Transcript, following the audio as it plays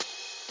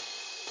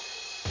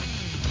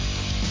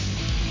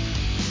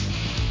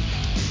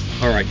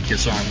right,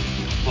 Kiss Army.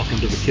 Welcome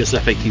to the Kiss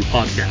FAQ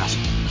podcast.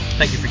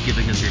 Thank you for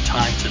giving us your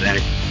time today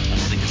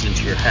and letting us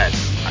into your head.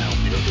 I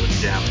hope you don't do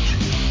any damage.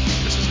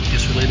 This is a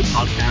Kiss-related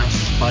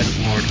podcast by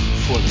the board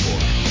for the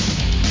board.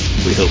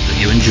 We hope that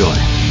you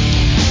enjoy.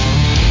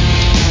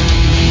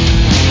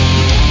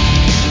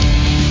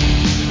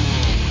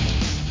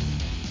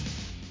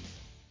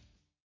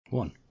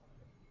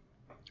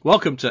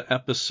 Welcome to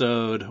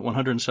episode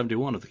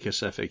 171 of the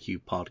Kiss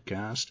FAQ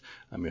podcast.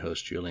 I'm your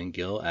host, Julian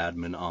Gill,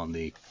 admin on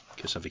the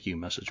Kiss FAQ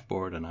message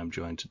board, and I'm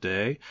joined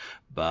today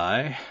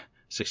by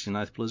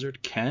 69th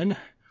Blizzard, Ken.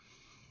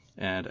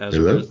 And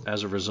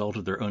as a result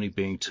of there only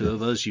being two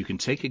of us, you can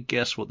take a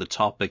guess what the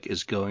topic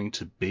is going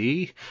to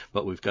be,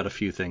 but we've got a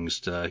few things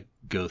to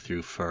go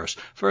through first.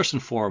 First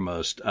and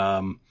foremost,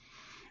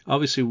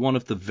 obviously one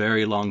of the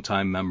very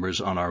long-time members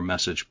on our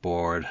message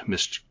board,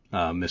 Miss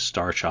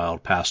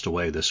Starchild, passed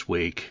away this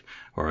week,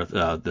 or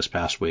this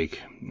past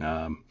week.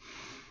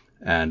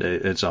 And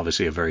it's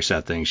obviously a very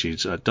sad thing.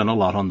 She's done a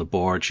lot on the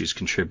board. She's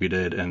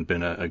contributed and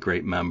been a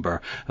great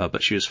member,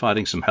 but she was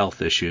fighting some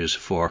health issues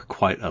for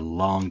quite a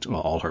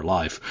all her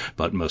life,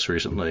 but most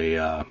recently,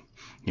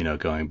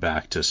 going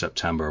back to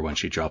September when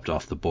she dropped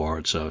off the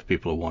board. So if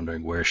people are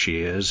wondering where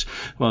she is,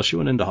 well, she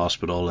went into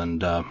hospital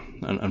and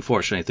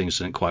unfortunately things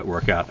didn't quite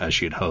work out as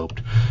she'd hoped.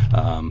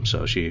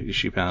 So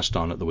she passed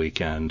on at the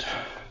weekend.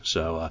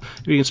 So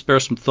if you can spare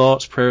some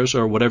thoughts, prayers,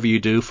 or whatever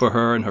you do for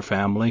her and her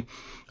family.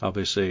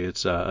 Obviously,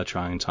 it's a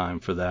trying time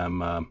for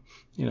them.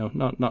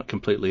 Not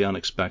completely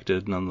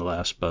unexpected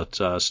nonetheless, but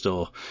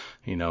still,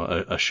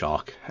 a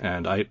shock.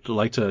 And I'd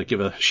like to give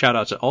a shout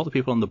out to all the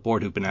people on the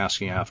board who've been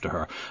asking after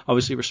her.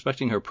 Obviously,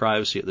 respecting her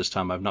privacy at this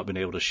time, I've not been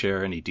able to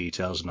share any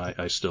details, and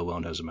I still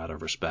won't as a matter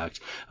of respect.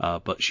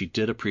 But she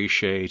did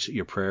appreciate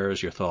your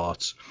prayers, your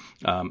thoughts,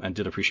 and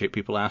did appreciate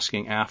people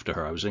asking after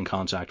her. I was in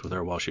contact with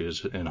her while she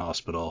was in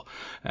hospital,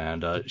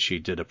 and she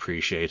did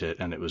appreciate it,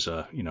 and it was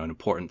an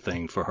important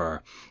thing for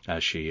her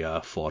as she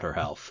fought her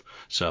health.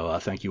 So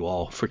thank you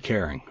all for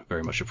caring.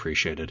 Very much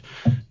appreciated.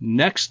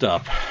 Next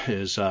up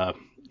is a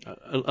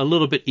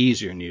little bit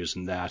easier news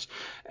than that.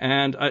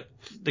 And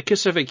the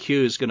Kiss FAQ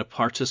is going to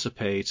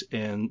participate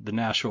in the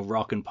Nashville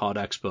Rock and Pod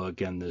Expo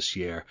again this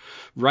year.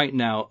 Right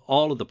now,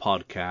 all of the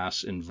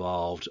podcasts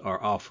involved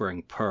are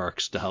offering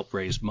perks to help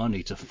raise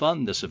money to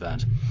fund this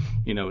event.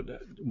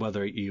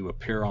 Whether you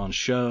appear on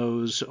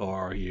shows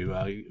or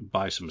you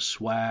buy some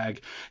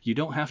swag, you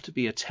don't have to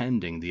be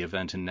attending the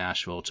event in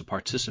Nashville to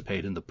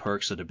participate in the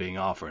perks that are being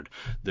offered.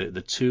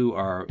 The two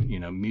are,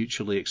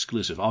 mutually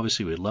exclusive.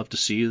 Obviously, we'd love to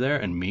see you there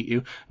and meet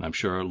you. And I'm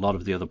sure a lot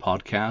of the other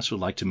podcasts would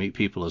like to meet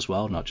people as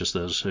well, not just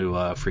those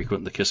who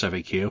frequent the Kiss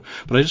FAQ.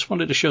 But I just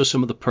wanted to show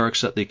some of the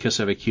perks that the Kiss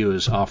FAQ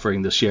is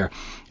offering this year.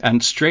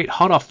 And straight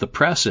hot off the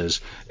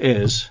presses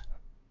is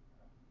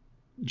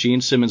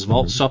Gene Simmons'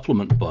 Vault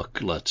Supplement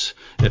booklet.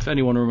 If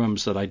anyone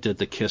remembers that I did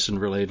the Kiss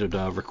and related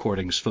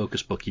recordings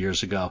focus book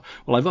years ago,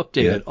 well, I've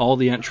updated all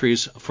the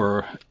entries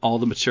for all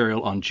the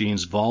material on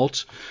Gene's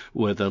Vault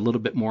with a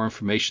little bit more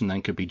information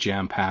than could be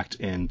jam-packed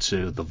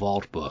into the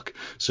Vault book.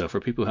 So for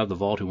people who have the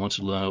Vault who want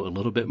to know a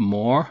little bit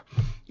more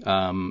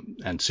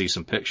and see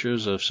some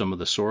pictures of some of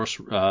the source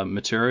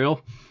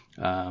material,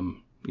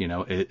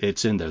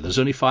 it's in there. There's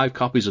only 5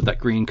 copies of that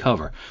green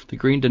cover. The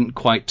green didn't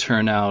quite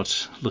turn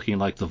out looking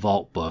like the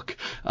Vault book,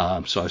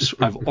 so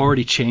I've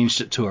already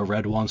changed it to a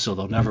red one, so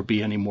there'll never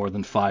be any more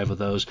than 5 of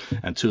those,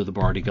 and 2 of them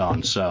are already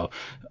gone. So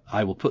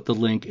I will put the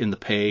link in the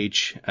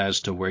page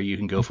as to where you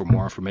can go for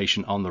more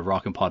information on the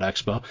Rock and Pod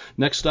Expo.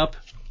 Next up,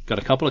 got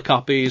a couple of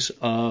copies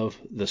of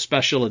the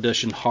special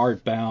edition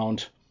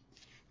hardbound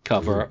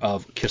cover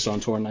of Kiss on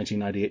Tour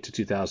 1998 to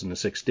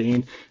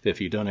 2016. If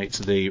you donate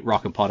to the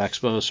Rock and Pod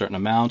Expo a certain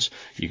amount,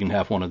 you can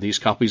have one of these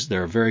copies.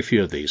 There are very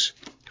few of these.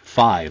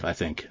 5, I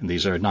think. And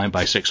these are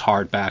 9x6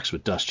 hardbacks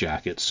with dust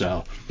jackets.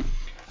 So,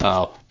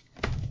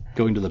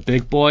 going to the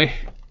big boy.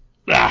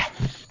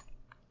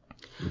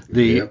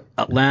 The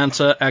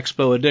Atlanta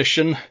Expo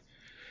edition.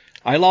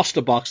 I lost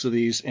a box of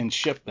these in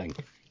shipping,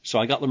 so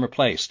I got them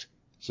replaced.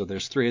 So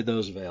there's 3 of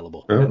those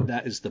available. And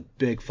that is the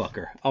big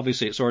fucker.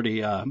 Obviously, it's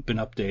already been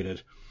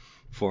updated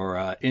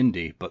for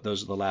Indy, but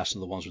those are the last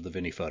of the ones with the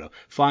Vinny photo.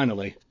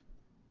 Finally,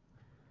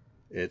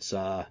 it's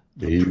a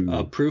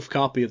proof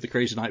copy of the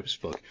Crazy Nights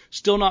book.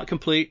 Still not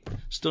complete,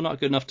 still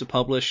not good enough to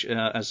publish,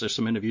 as there's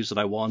some interviews that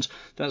I want.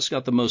 That's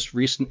got the most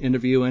recent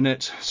interview in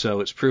it, so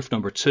it's proof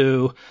number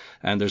 2,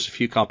 and there's a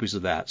few copies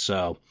of that.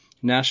 So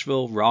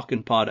Nashville Rock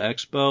and Pod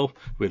Expo,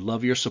 we'd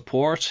love your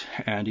support,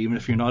 and even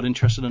if you're not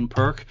interested in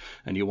perk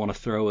and you want to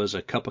throw us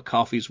a cup of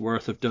coffee's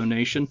worth of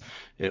donation,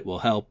 it will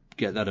help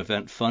get that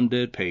event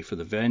funded, pay for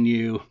the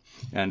venue,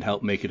 and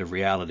help make it a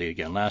reality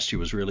again. Last year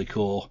was really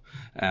cool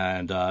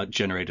and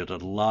generated a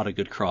lot of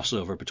good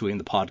crossover between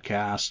the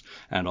podcasts,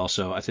 and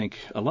also I think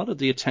a lot of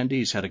the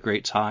attendees had a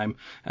great time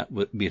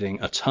with meeting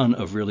a ton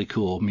of really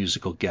cool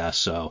musical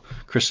guests. So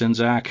Chris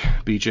Czynszak,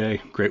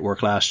 BJ, great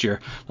work last year.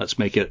 Let's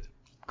make it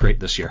great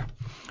this year.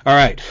 All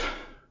right.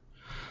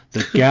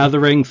 The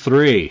Gathering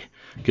 3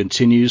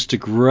 continues to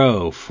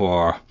grow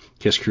for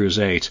Kiss Cruise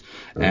 8,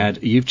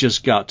 and you've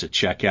just got to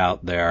check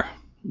out their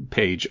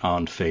page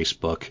on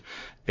Facebook.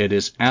 It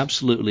is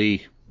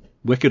absolutely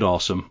wicked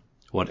awesome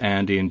what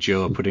Andy and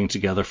Joe are putting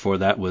together for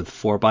that with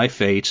 4x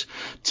Fate.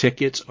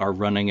 Tickets are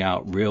running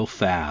out real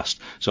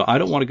fast. So I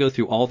don't want to go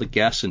through all the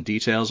guests and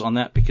details on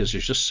that because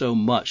there's just so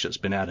much that's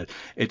been added.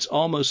 It's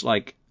almost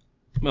like,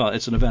 well,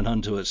 it's an event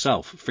unto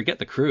itself. Forget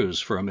the cruise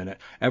for a minute.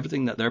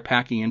 Everything that they're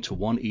packing into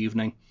one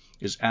evening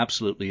is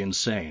absolutely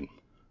insane.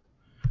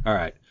 All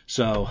right,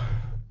 so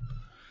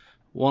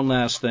one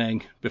last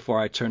thing before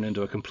I turn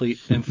into a complete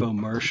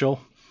infomercial,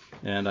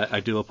 and I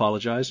do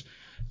apologize.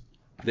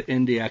 The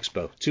Indie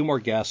Expo. 2 more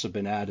guests have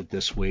been added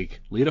this week.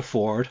 Lita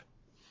Ford,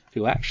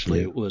 who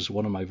actually was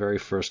one of my very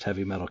first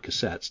heavy metal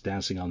cassettes,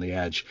 Dancing on the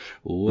Edge,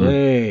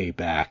 way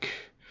back,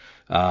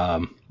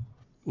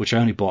 which I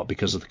only bought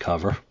because of the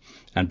cover,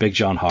 and Big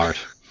John Hart.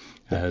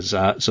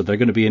 So they're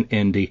going to be in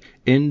Indy.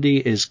 Indy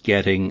is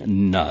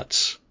getting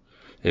nuts.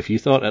 If you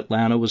thought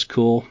Atlanta was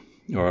cool,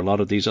 or a lot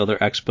of these other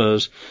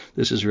expos,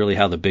 this is really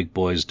how the big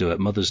boys do it.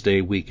 Mother's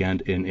Day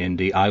weekend in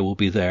Indy. I will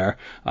be there.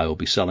 I will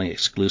be selling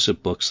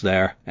exclusive books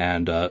there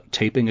and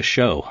taping a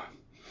show.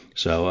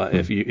 So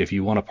if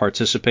you want to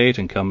participate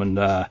and come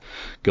and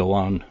go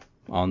on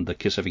the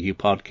Kiss FAQ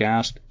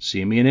podcast,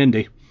 see me in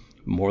Indy.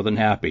 More than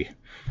happy.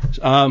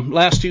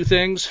 Last 2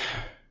 things.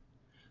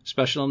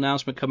 Special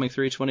announcement coming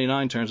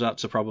 3/29 turns out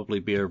to probably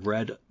be a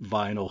red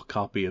vinyl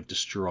copy of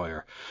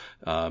Destroyer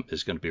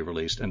is going to be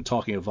released. And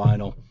talking of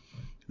vinyl,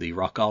 the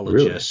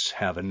Rockologists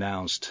have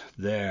announced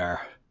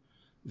their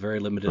very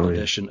limited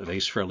edition of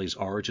Ace Frehley's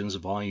Origins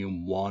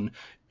Volume 1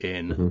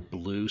 in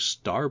blue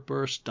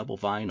Starburst double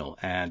vinyl.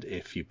 And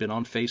if you've been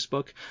on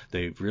Facebook,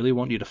 they really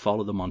want you to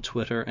follow them on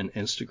Twitter and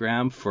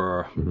Instagram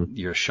for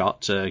your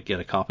shot to get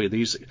a copy of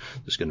these.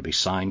 There's going to be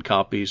signed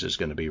copies. There's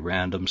going to be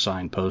random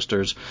signed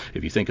posters.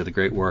 If you think of the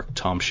great work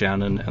Tom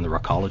Shannon and the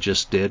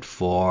Rockologists did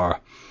for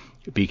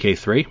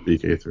BK3,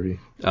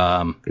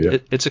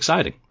 it's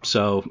exciting.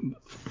 So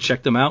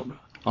check them out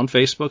on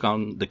Facebook,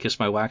 on the Kiss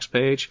My Wax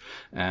page,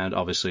 and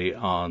obviously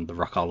on the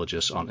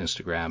Rockologists on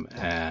Instagram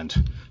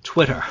and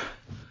Twitter.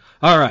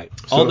 All right,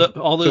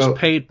 all those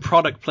paid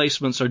product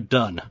placements are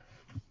done.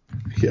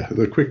 Yeah,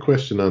 the quick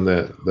question on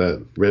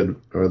that red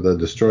or the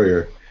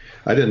Destroyer,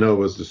 I didn't know it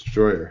was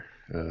Destroyer.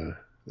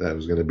 That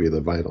was going to be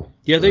the vinyl.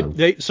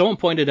 Yeah, someone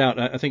pointed out,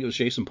 I think it was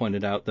Jason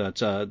pointed out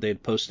that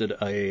they'd posted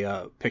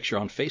a picture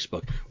on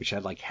Facebook which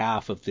had like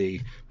half of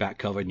the back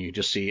cover, and you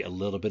just see a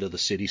little bit of the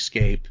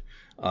cityscape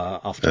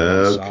off to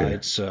one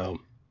side.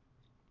 So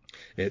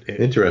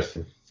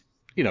interesting.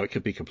 It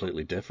could be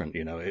completely different.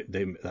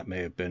 That may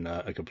have been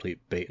a complete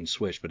bait and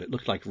switch, but it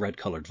looked like red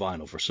colored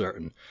vinyl for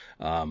certain.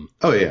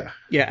 Yeah,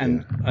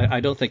 and I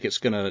don't think it's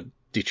going to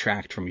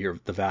detract from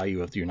the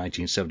value of your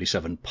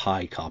 1977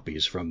 Pi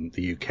copies from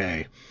the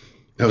UK,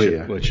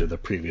 which are the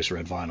previous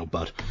red vinyl,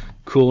 but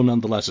cool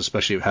nonetheless.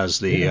 Especially it has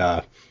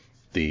the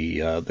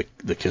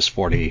Kiss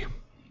 40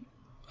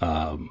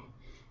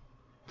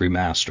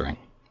 remastering.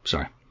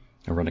 Sorry,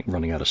 I'm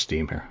running out of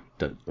steam here.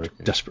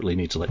 Desperately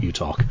need to let you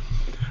talk.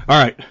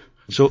 All right.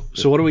 So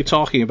what are we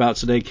talking about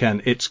today,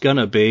 Ken? It's going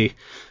to be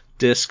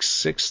discs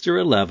 6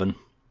 through 11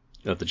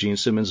 of the Gene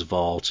Simmons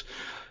Vault.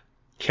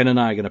 Ken and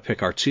I are going to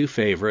pick our 2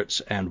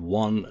 favorites and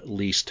 1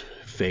 least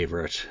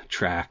favorite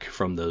track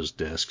from those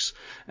discs.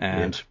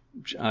 And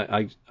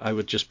I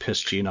would just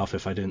piss Gene off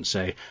if I didn't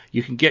say,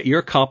 you can get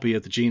your copy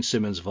of the Gene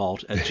Simmons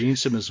Vault at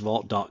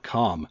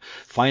genesimmonsvault.com.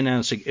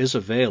 Financing is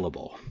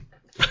available.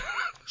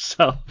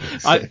 So,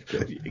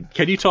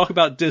 can you talk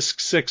about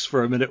disc 6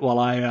 for a minute while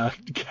I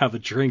have a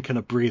drink and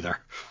a breather?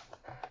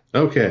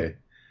 Okay.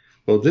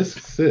 Well, disc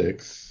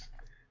 6,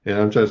 and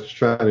I'm just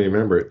trying to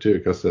remember it too,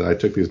 because I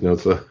took these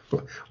notes a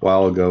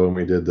while ago when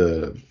we did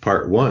the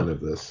part 1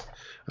 of this.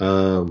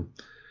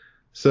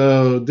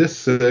 So disc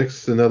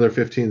 6, another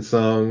 15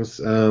 songs.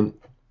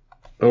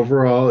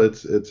 Overall,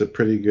 it's a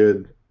pretty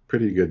good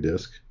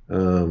disc.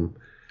 Do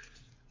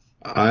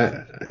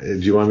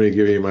you want me to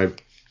give you my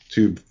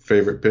 2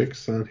 favorite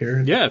picks on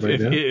here? Yeah,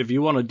 if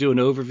you want to do an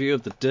overview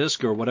of the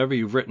disc or whatever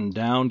you've written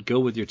down, go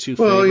with your 2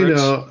 favorites.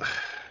 Well,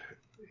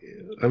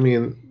 I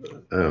mean,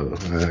 I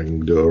don't know. I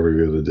can do an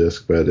overview of the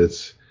disc, but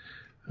it's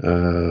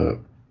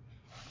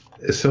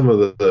some of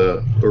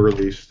the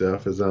early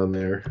stuff is on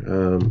there.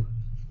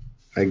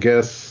 I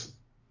guess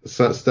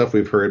some stuff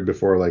we've heard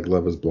before, like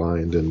Love Is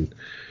Blind and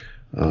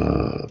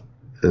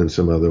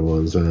some other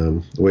ones.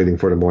 Waiting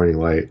for the Morning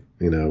Light,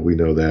 we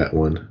know that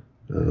one.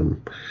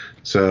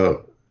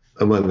 So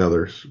among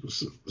others.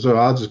 So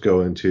I'll just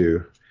go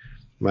into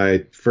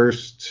my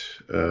first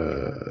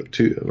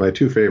my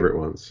 2 favorite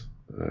ones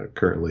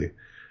currently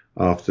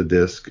off the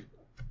disc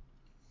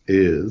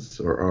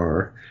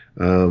are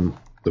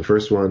the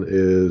first one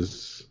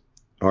is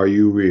Are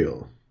You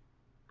Real?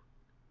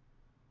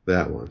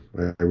 That one.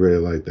 I really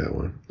like that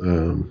one.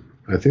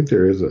 I think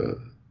there is are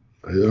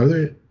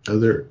there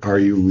other Are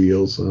You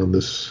Reals on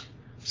this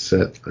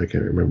set? I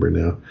can't remember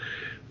now.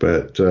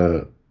 But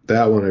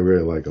that one I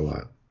really like a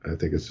lot. I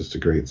think it's just a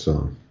great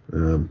song.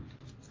 I'm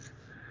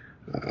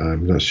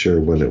not sure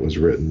when it was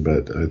written,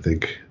 but I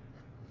think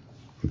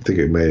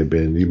it may have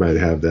been. You might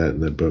have that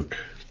in the book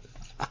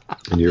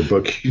in your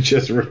book you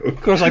just wrote.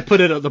 Of course, I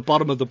put it at the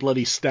bottom of the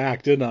bloody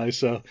stack, didn't I?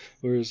 So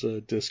where's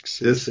disc 6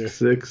 Disc here?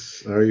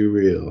 6, Are You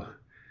Real?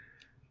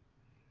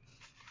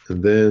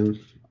 And then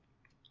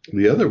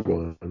the other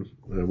one,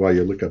 while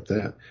you look up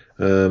that,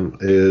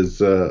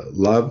 is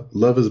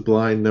Love is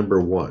Blind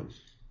 #1.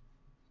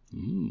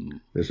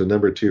 There's a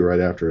 #2 right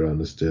after it on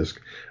this disc,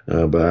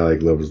 but I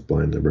like Love is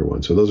Blind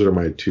 #1. So those are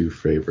my two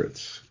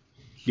favorites.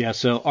 Yeah,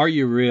 so Are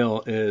You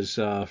Real is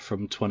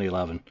from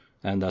 2011,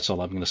 and that's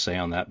all I'm going to say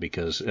on that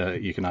because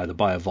you can either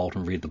buy a vault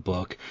and read the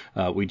book.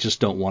 We just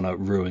don't want to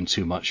ruin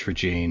too much for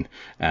Gene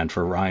and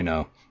for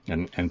Rhino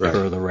and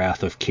incur the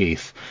wrath of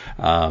Keith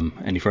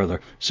any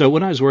further. So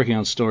when I was working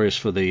on stories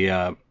for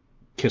the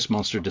Kiss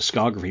Monster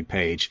discography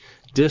page,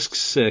 Disc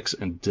 6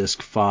 and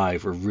Disc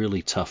 5 are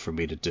really tough for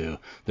me to do.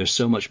 There's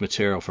so much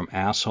material from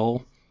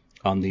Asshole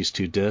on these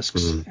two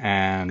discs,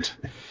 and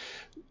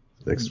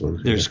Next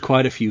one. There's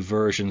quite a few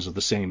versions of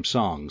the same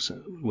songs,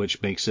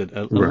 which makes it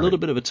a little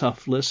bit of a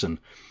tough listen.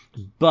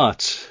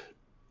 But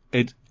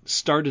it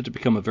started to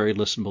become a very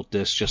listenable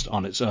disc just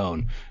on its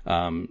own.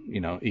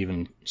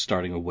 Even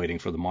starting with Waiting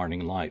for the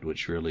Morning Light,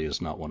 which really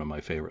is not one of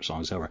my favorite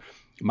songs ever.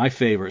 My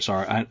favorites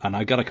are, and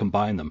I got to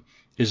combine them,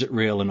 Is It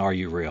Real and Are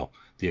You Real?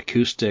 The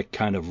acoustic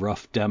kind of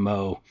rough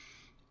demo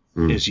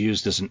is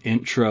used as an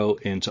intro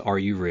into Are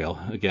You Real?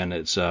 Again,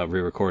 it's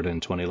re-recorded in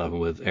 2011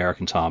 with Eric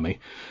and Tommy.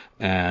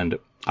 And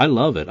I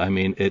love it. I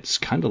mean, it's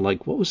kind of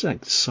like, what was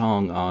that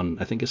song on,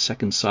 I think, A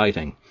Second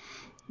Sighting?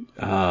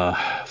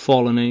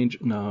 Fallen Angel?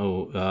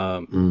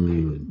 No.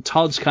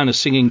 Todd's kind of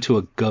singing to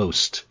a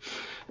ghost.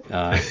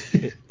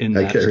 In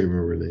that, I can't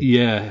remember the name.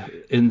 Yeah,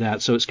 in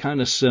that. So it's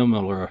kind of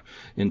similar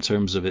in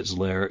terms of its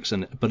lyrics,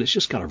 but it's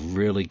just got a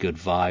really good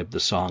vibe, the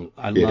song.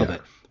 I love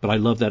it. But I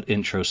love that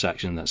intro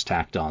section that's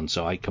tacked on,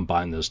 so I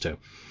combine those two.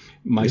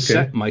 My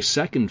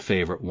second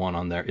favorite one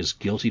on there is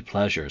Guilty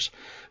Pleasures.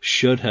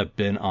 Should have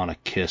been on a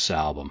Kiss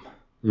album.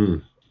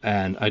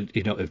 And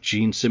if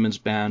Gene Simmons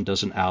Band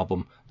does an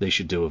album, they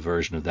should do a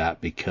version of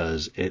that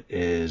because it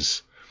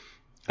is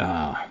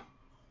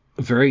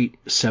very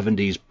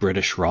 70s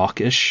British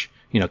rockish.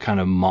 Kind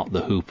of Mott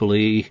the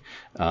Hoople,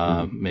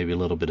 maybe a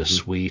little bit of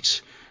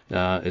Sweet.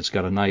 It's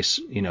got a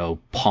nice,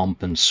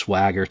 pomp and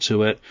swagger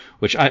to it,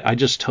 which I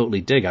just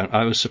totally dig.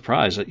 I was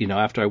surprised that,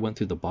 after I went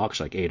through the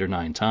box like 8 or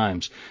 9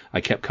 times,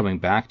 I kept coming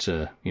back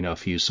to, a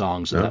few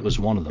songs, and that was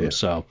one of them. Yeah.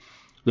 So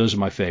those are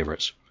my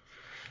favorites.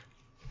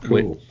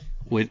 Cool.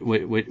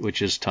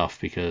 Which is tough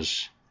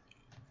because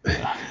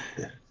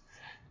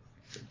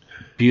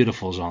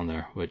Beautiful's on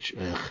there, which,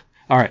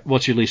 all right,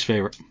 what's your least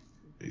favorite?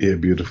 Yeah,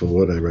 Beautiful.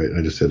 What did I write?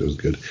 I just said it was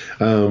good.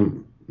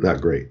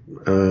 Not great.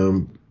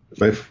 The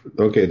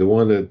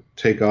one to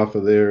take off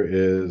of there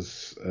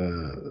is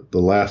the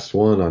last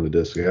one on the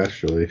disc,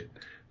 actually.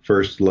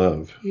 First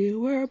Love. You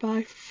were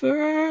my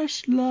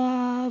first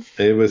love.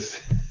 It was,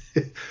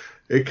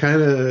 it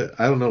kind of,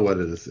 I don't know what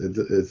it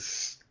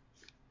is.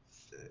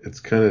 It's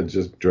kind of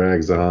just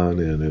drags on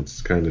and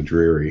it's kind of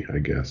dreary, I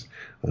guess.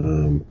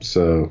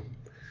 So,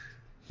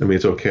 I mean,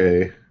 it's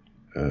okay,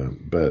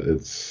 but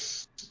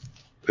it's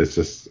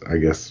just, I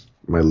guess,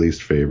 my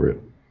least favorite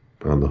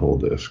on the whole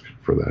disc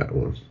for that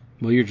one.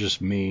 Well, you're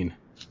just mean.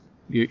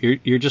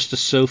 You're just a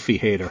Sophie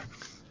hater,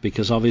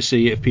 because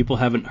obviously, if people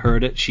haven't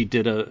heard it, she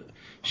did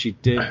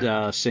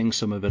sing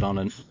some of it on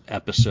an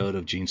episode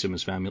of Gene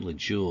Simmons' Family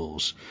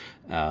Jewels.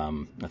 I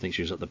think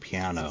she was at the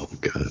piano.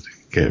 God,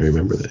 I can't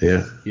remember that.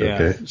 Yeah.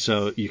 Okay.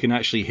 So you can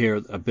actually hear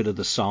a bit of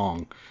the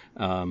song.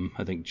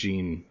 I think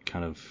Gene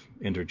kind of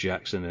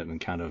interjects in it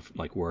and kind of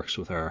like works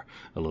with her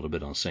a little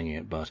bit on singing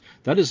it. But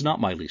that is not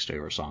my least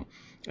favorite song,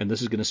 and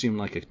this is going to seem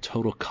like a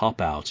total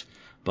cop out,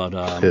 but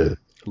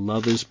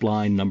Love is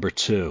Blind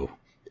 #2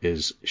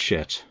 is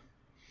shit.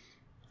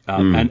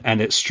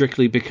 And it's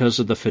strictly because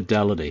of the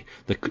fidelity.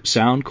 The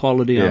sound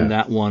quality on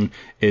that one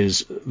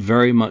is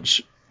very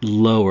much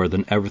lower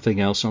than everything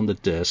else on the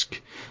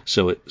disc,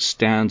 so it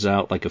stands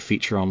out like a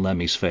feature on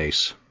Lemmy's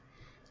face.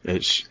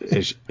 It's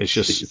just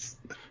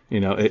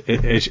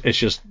it's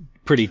just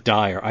pretty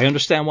dire. I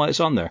understand why it's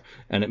on there,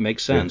 and it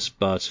makes sense,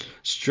 but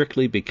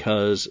strictly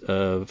because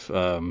of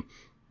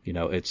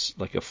it's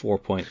like a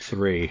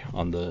 4.3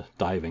 on the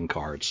diving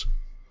cards.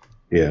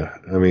 Yeah,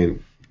 I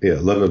mean,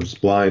 Love is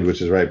Blind,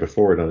 which is right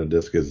before it on the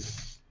disc,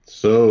 is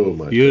so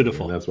much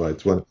beautiful. Better, and that's why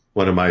it's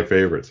one of my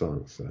favorite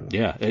songs. So.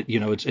 Yeah,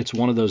 it's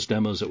one of those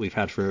demos that we've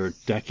had for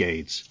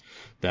decades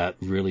that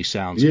really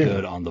sounds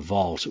good on the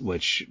vault,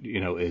 which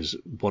is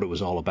what it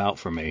was all about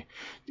for me.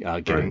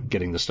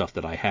 Getting the stuff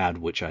that I had,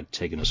 which I'd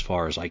taken as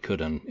far as I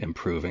could, and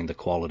improving the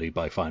quality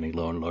by finding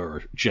lower and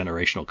lower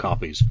generational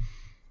copies.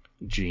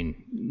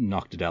 Gene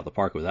knocked it out of the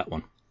park with that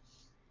one.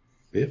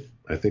 Yeah,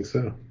 I think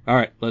so. All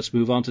right, let's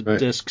move on to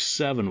disc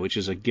 7, which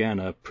is again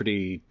a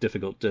pretty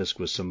difficult disc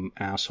with some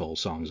asshole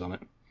songs on it.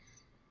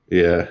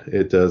 Yeah,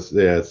 it does.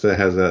 Yeah, it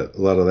has a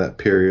lot of that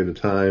period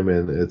of time,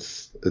 and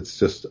it's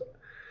just,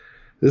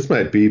 this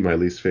might be my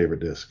least favorite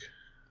disc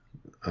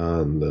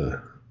on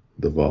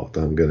the vault.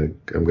 I'm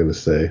gonna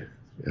say,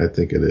 I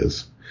think it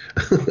is.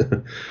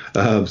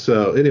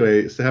 So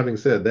anyway, so having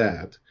said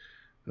that,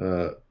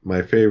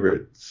 my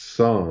favorite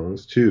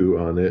songs too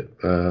on it.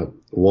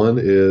 One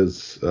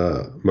is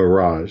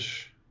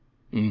Mirage.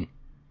 Mm.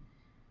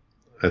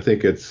 I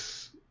think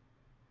it's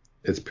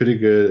pretty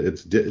good.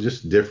 It's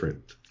just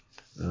different.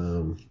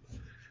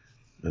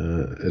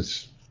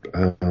 It's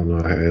I don't know.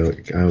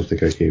 I don't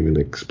think I can even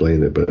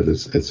explain it, but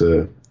it's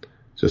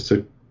just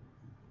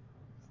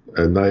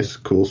a nice,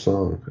 cool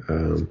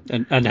song.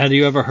 And had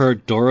you ever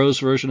heard Doro's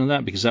version of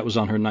that? Because that was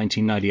on her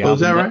 1990 Oh,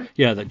 is album. that right?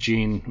 Yeah, that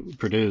Gene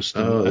produced.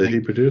 And Oh, I that he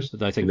think produced?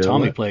 I You think know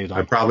Tommy what? played I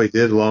on. probably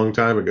did a long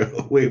time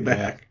ago, way Yeah.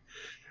 back.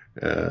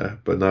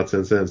 But not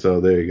since then. So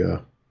there you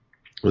go.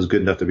 It was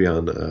good enough to be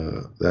on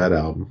that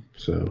album.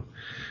 So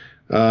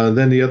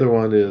then the other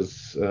one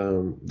is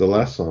the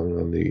last song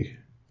on the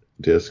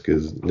disc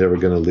is "Never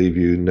Gonna Leave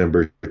You,"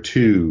 number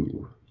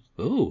 2.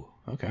 Ooh,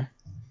 okay.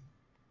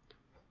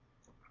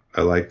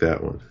 I like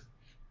that one.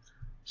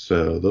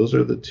 So those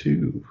are the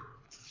two.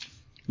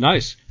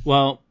 Nice.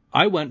 Well,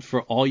 I went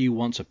for All You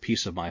Want's a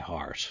Piece of My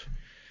Heart,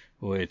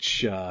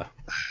 which,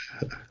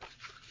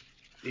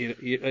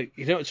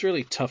 it's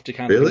really tough to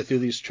kind of Really? go through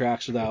these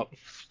tracks without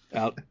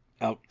out,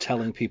 out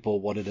telling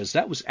people what it is.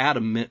 That was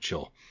Adam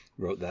Mitchell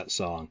wrote that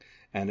song,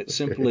 and it's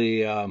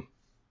simply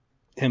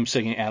him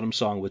singing Adam's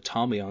song with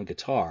Tommy on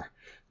guitar.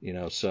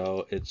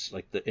 So it's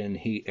like the In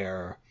Heat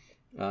era,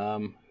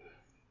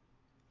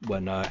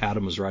 when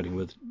Adam was writing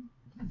with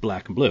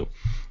Black and Blue.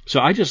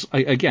 So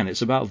again,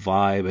 it's about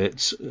vibe.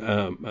 It's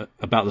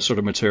about the sort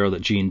of material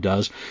that Gene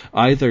does.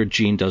 Either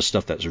Gene does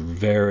stuff that's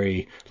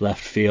very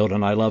left field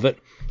and I love it,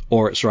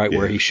 or it's right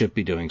where he should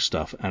be doing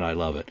stuff and I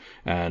love it.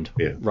 And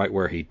right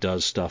where he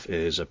does stuff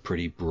is a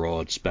pretty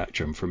broad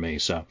spectrum for me.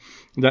 So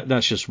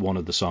that's just one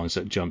of the songs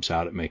that jumps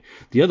out at me.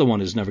 The other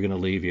one is Never Gonna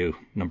Leave You,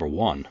 number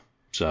 1.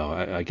 So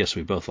I guess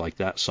we both like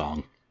that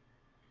song.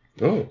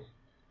 Oh.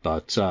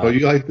 But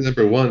you like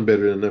number 1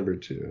 better than number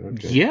 2.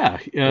 Okay. Yeah.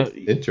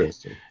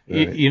 Interesting.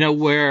 Right.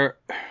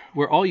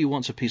 Where All You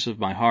Want's a Piece of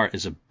My Heart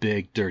is a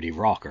big, dirty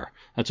rocker.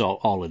 That's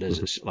all it is.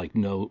 It's like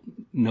no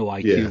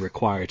IQ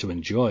required to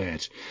enjoy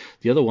it.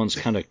 The other one's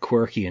kind of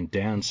quirky and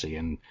dancey,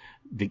 and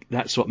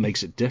that's what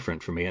makes it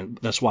different for me. And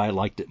that's why I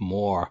liked it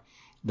more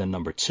than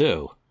number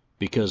 2,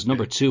 because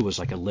number 2 was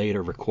like a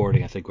later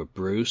recording, I think, with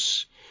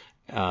Bruce.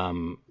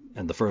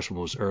 And the first one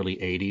was early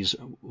 80s,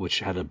 which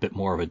had a bit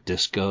more of a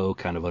disco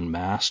kind of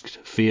unmasked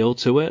feel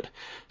to it.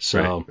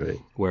 So right.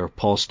 Where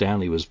Paul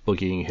Stanley was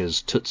boogieing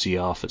his Tootsie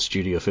off at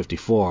Studio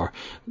 54,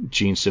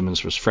 Gene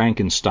Simmons was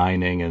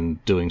Frankensteining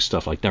and doing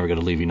stuff like Never Gonna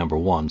Leave You, number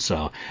 1.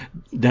 So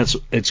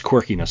its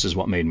quirkiness is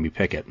what made me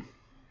pick it.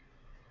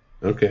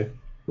 Okay.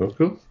 Well,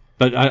 cool.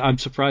 But I'm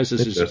surprised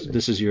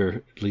this is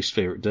your least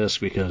favorite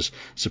disc, because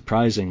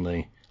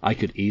surprisingly, I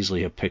could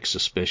easily have picked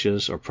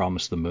Suspicious or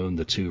Promise the Moon,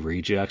 the 2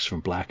 rejects from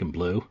Black and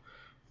Blue.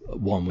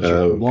 One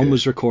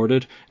was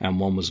recorded and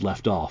one was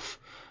left off.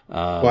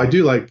 Well, I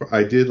did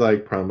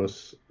like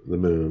Promise the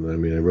Moon. I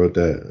mean, I wrote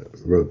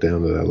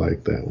down that I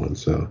liked that one,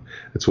 so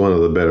it's one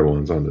of the better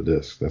ones on the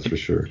disc, that's for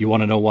sure. You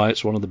want to know why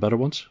it's one of the better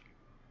ones?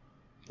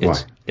 Why?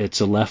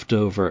 It's a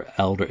leftover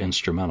Elder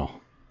instrumental.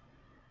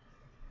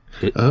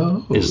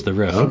 Is the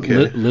riff.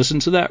 Okay. Listen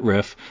to that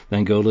riff,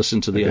 then go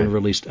listen to the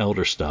unreleased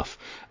Elder stuff,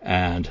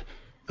 and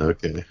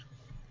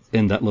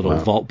in that little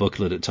vault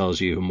booklet, it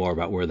tells you more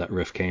about where that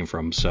riff came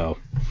from. So,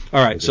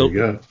 all right,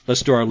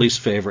 let's do our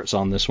least favorites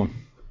on this one.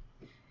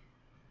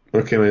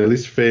 Okay, my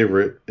least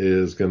favorite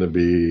is going to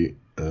be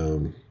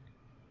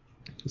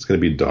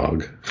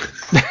Dog.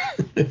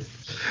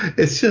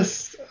 It's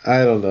just,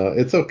 I don't know.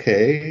 It's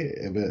okay,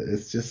 but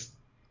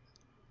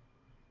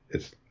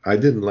I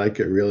didn't like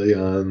it really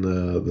on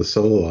the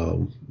solo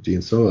album,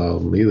 Gene's solo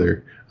album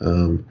either,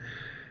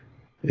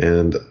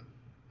 and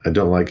I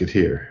don't like it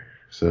here.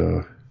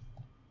 So.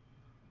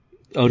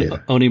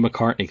 Oni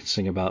McCartney can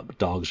sing about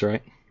dogs,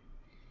 right?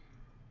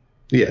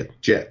 Yeah,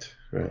 Jet,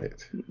 right.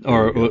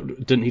 Or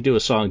didn't he do a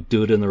song,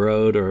 Do It in the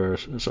Road, or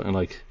something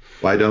like...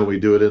 Why Don't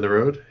We Do It in the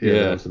Road? Yeah.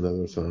 That was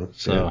another song.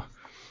 So,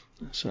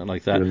 something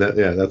like that.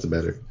 That's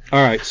better.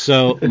 All right,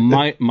 so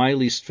my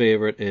least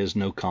favorite is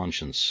No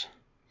Conscience.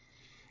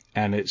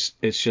 And it's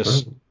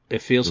just,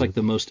 it feels like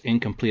the most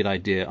incomplete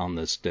idea on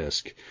this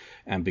disc.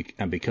 And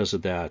because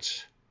of that,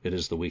 it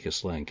is the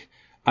weakest link.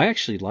 I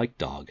actually like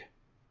Dog,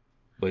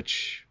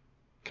 which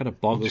kind of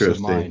boggles the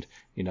mind.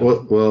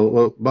 What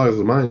boggles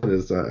the mind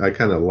is I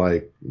kind of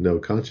like No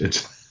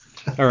Conscience.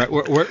 All right,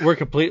 we're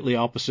completely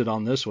opposite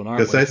on this one, aren't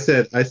we?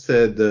 Because I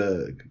said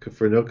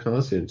for No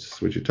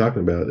Conscience, what you're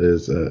talking about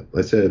is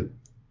I said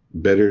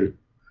better.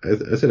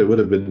 I said it would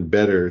have been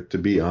better to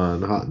be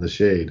on Hot in the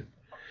Shade,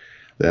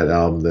 that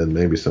album, than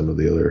maybe some of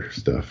the other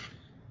stuff.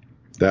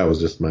 That was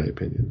just my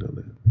opinion on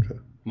that. So.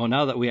 Well,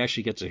 now that we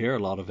actually get to hear a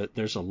lot of it,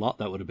 there's a lot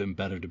that would have been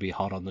better to be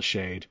Hot on the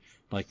Shade,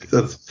 like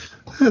that's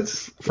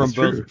from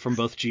true.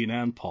 both Gene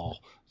and Paul.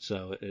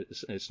 So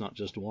it's not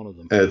just one of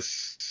them.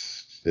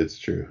 It's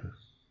true.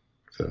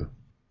 So.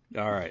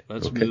 All right,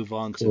 let's move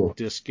on to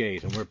Disc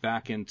 8, and we're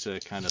back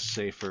into kind of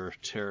safer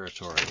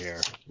territory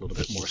here, a little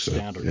bit more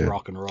standard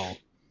rock and roll.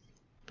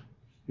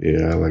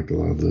 Yeah, I like a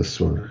lot of this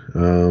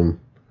one.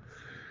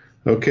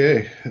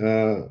 Okay,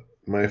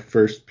 my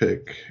first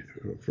pick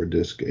for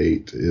disc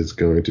 8 is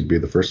going to be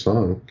the first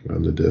song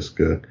on the disc,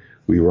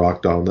 We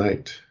Rocked All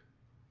Night.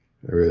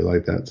 I really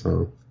like that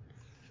song.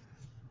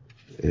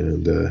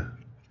 And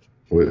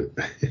what,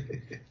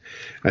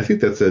 I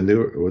think that's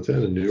was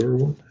that a newer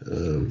one?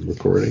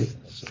 Recording?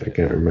 I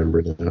can't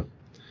remember now.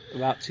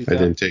 About I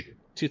didn't take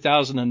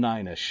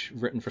 2009-ish,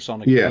 written for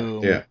Sonic Yeah,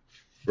 Boom. yeah.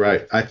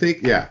 Right. I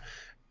think,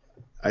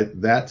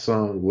 that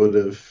song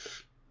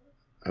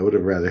I would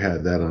have rather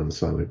had that on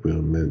Sonic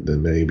Boom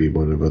than maybe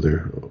one of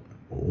the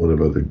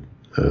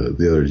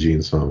other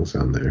Gene songs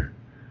on there.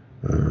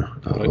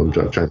 I'm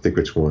trying to think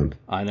which one.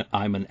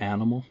 I'm an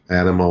Animal.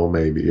 Animal,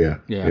 maybe. Yeah.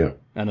 Yeah.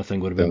 Anything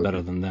would have been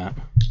better than that.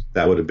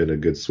 That would have been a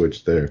good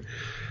switch there.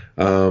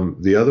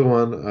 The other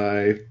one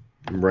I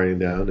am writing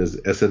down is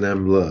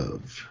S&M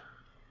Love.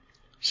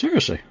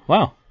 Seriously,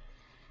 wow.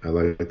 I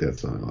like that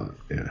song a lot.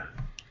 Yeah.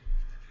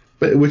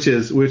 But which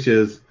is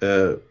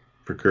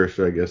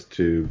precursor, I guess,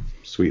 to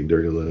Sweet and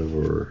Dirty Love,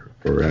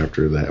 or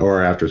after that,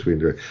 or after Sweet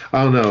and Dirty.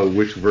 I don't know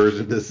which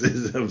version this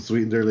is of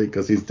Sweet and Dirty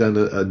because he's done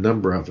a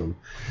number of them.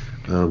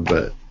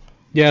 But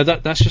yeah,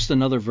 that's just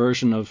another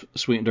version of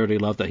Sweet and Dirty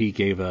Love that he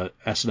gave a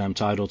S&M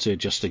title to,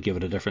 just to give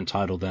it a different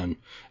title than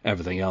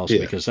everything else.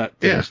 Yeah. Because I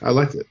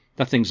liked it.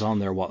 That thing's on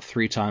there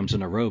 3 times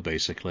in a row,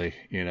 basically.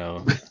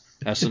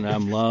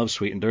 S&M Love,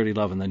 Sweet and Dirty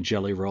Love, and then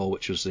Jelly Roll,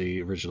 which was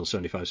the original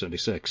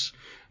 75-76.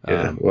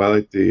 Yeah, well, I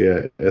like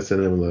the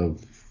S&M Love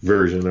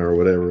version or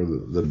whatever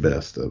the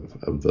best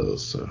of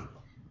those. So.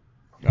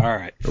 All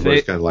right.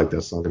 Everybody's kind of like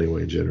that song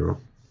anyway in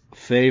general.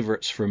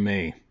 Favorites for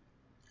me.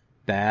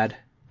 Bad,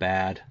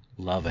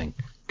 Loving.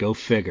 Go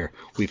figure.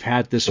 We've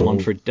had this one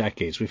for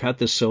decades. We've had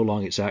this so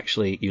long, it's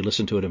actually, you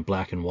listen to it in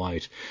black and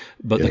white.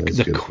 But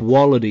the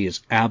quality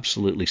is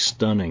absolutely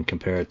stunning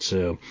compared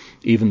to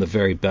even the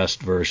very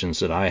best versions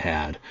that I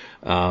had.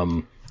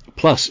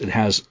 Plus, it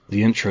has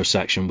the intro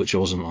section, which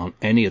wasn't on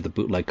any of the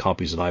bootleg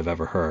copies that I've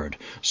ever heard.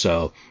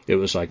 So it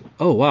was like,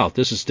 oh, wow,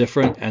 this is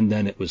different. And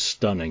then it was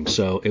stunning.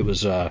 So it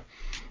was,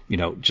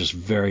 just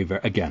very,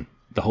 very, again,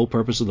 the whole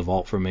purpose of the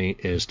vault for me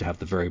is to have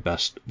the very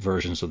best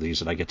versions of these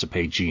that I get to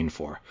pay Gene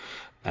for.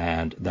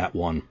 And that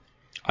one,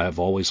 I have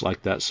always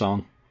liked that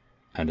song.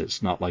 And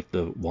it's not like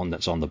the one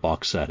that's on the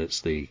box set.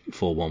 It's the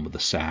full one with the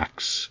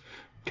sax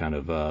kind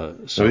of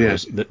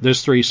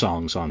There's 3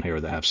 songs on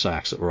here that have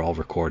sax that were all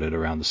recorded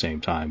around the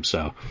same time.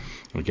 So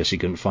I guess you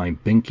couldn't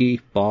find Binky,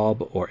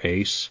 Bob, or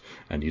Ace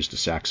and used a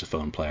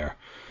saxophone player.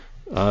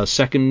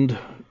 Second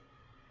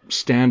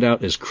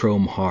standout is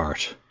Chrome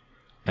Heart.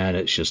 And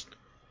it's just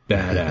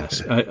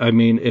badass. I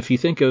mean, if you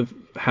think of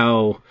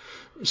how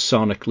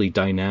sonically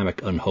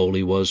dynamic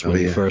Unholy was when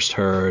you first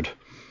heard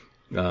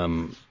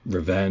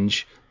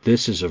Revenge,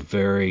 this is a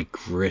very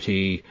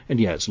gritty, and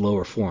it's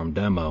lower form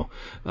demo,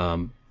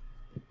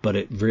 but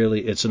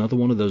it's another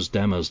one of those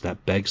demos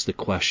that begs the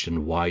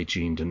question why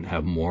Gene didn't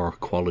have more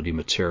quality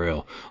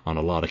material on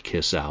a lot of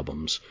Kiss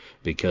albums,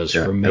 because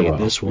for me,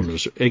 this one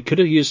it could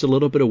have used a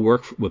little bit of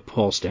work with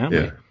Paul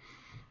Stanley.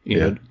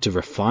 To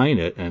refine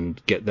it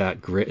and get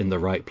that grit in the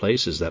right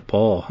places. That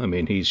Paul, I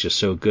mean, he's just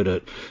so good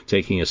at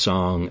taking a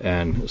song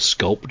and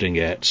sculpting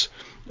it,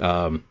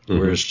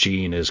 whereas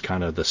Gene is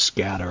kind of the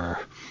scatterer,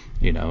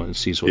 and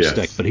sees what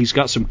sticks. But he's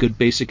got some good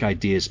basic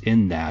ideas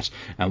in that,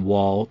 and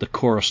while the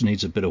chorus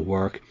needs a bit of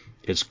work,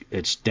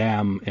 it's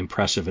damn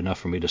impressive enough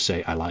for me to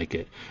say I like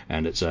it,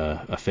 and it's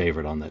a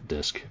favorite on that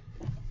disc.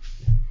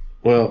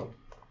 Well,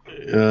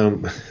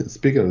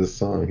 speaking of this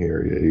song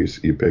here,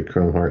 you picked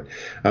Chrome Heart.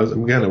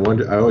 I'm kind of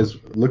wonder. I was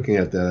looking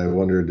at that. I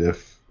wondered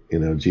if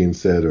Gene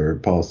said or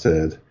Paul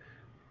said,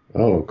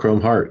 "Oh, Chrome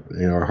Heart,"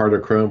 or Heart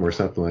of Chrome or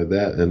something like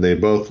that, and they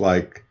both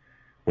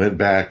went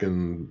back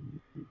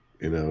and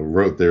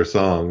wrote their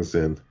songs,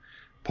 and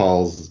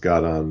Paul's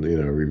got on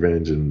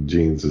Revenge, and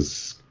Gene's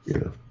is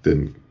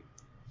didn't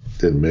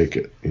make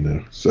it.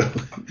 So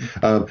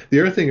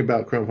the other thing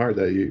about Chrome Heart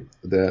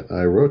that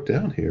I wrote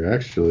down here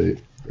actually.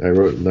 I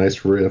wrote a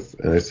nice riff,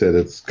 and I said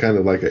it's kind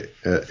of like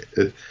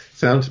it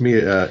sounds to me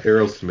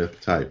Aerosmith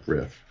type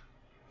riff.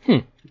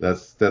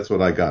 That's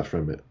what I got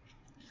from it.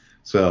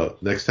 So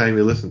next time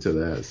you listen to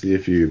that, see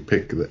if you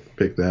pick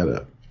that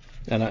up.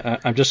 And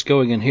I'm just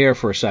going in here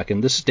for a second.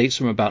 This dates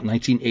from about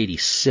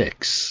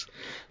 1986.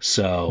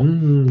 So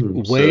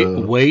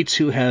way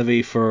too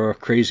heavy for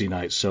Crazy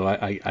Nights. So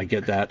I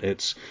get that.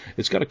 It's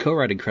got a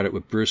co-writing credit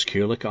with Bruce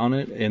Kulick on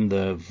it in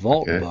the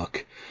Vault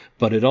book.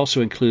 But it also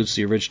includes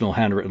the original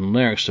handwritten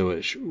lyrics,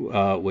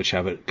 which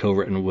have it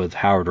co-written with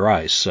Howard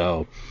Rice.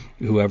 So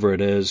whoever it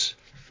is,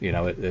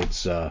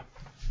 it's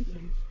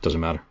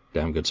doesn't matter.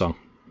 Damn good song.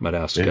 Might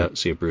ask,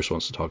 see if Bruce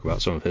wants to talk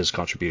about some of his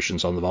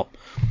contributions on the vault.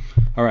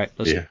 All right,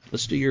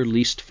 let's do your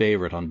least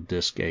favorite on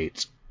disc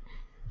 8.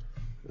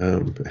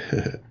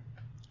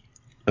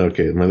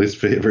 Okay, my least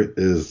favorite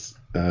is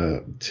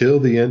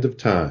Till the End of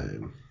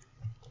Time.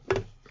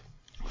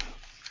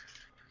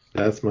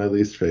 That's my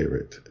least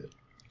favorite.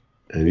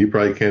 And you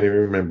probably can't even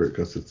remember it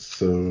because it's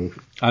so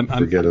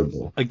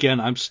forgettable.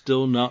 I'm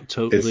still not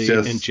totally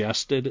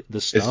ingested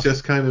the stuff. It's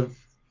just kind of,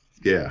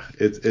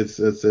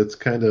 it's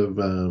kind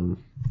of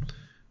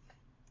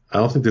I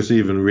don't think there's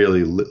even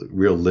really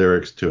real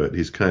lyrics to it.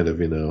 He's kind of,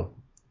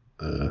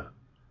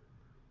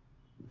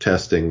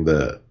 testing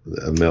the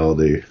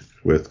melody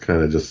with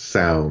kind of just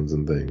sounds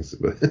and things,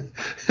 but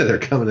they're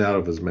coming out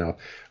of his mouth.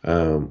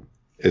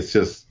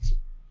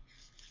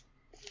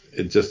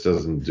 It just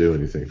doesn't do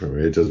anything for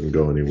me. It doesn't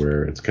go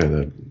anywhere. It's kind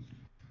of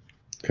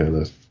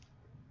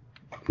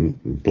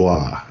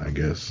blah, I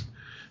guess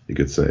you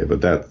could say.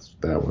 But that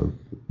one,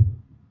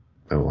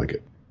 I don't like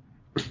it.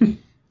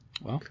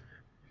 Well,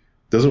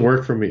 doesn't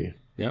work for me.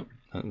 Yep,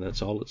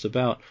 that's all it's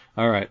about.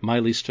 All right, my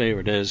least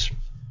favorite is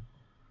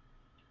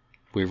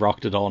We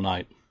Rocked It All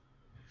Night.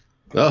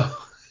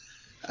 Oh.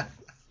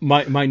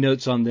 My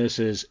notes on this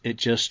is it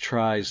just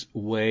tries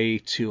way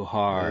too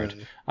hard.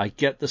 I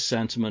get the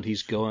sentiment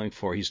he's going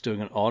for. He's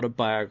doing an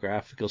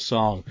autobiographical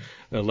song.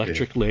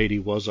 Electric Lady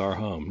was our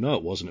home. No,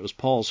 it wasn't. It was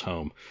Paul's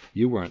home.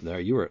 You weren't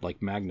there. You were at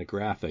like Magna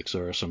Graphics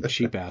or some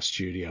cheap ass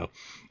studio.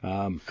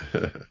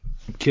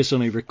 Kiss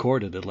only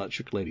recorded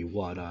Electric Lady.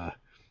 What?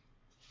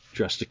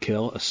 Dressed to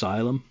Kill,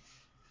 Asylum.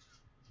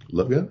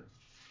 Love Gun?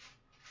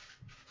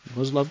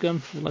 Was Love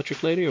Gun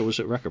Electric Lady, or was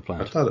it Record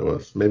Plant? I thought it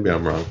was. Maybe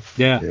I'm wrong.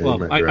 Yeah,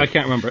 well, I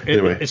can't remember.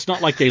 Anyway. It's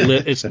not like they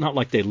lived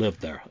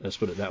there. Let's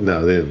put it that way.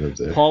 No, they didn't live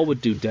there. Paul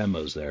would do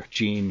demos there.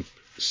 Gene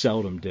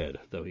seldom did,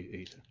 though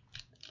he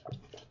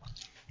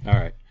All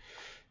right.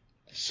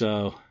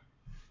 So,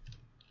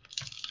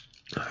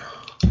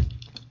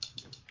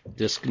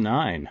 disc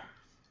 9.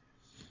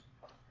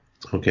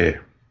 Okay.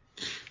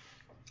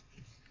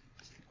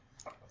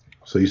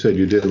 So you said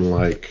you didn't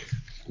like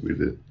we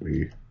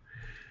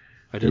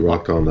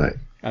rocked all night.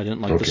 I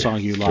didn't like the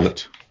song you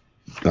liked.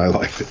 I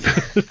liked it.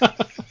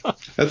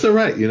 That's all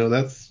right.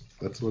 That's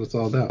what it's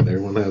all about.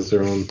 Everyone has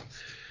their own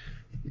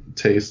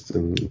taste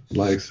and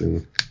likes.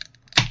 And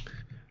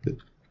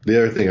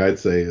the other thing I'd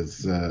say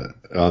is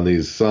on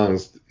these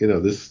songs,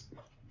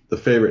 the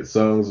favorite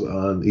songs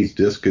on each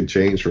disc could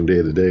change from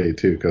day to day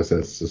too, because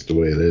that's just the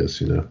way it is.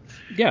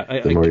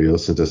 Yeah. The more you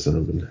listen to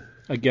something.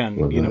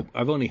 Again,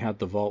 I've only had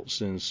the Vault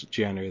since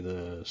January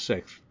the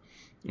 6th,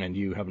 and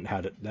you haven't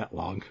had it that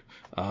long.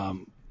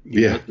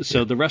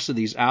 So the rest of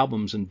these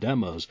albums and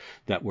demos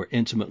that we're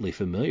intimately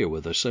familiar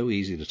with are so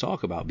easy to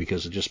talk about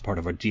because they're just part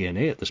of our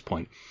DNA at this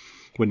point.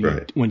 When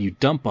you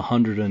dump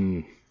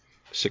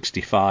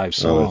 165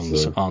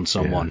 songs on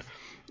someone,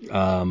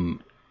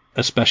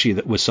 especially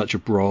with such a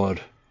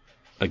broad,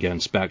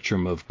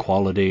 spectrum of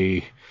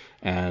quality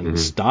and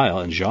style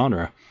and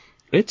genre,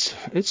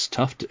 it's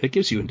tough. It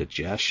gives you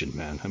indigestion,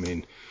 man. I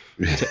mean,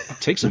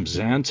 take some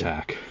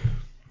Zantac.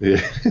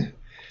 Yeah.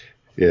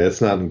 Yeah,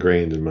 it's not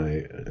ingrained in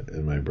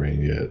my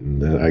brain yet,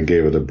 and I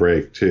gave it a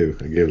break too.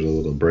 I gave it a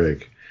little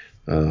break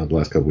the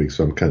last couple weeks,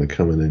 so I'm kind of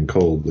coming in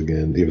cold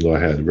again. Even though I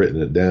had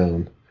written it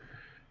down,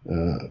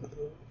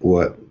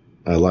 what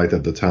I liked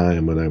at the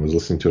time when I was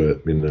listening to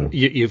it,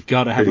 you've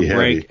got to have a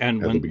break.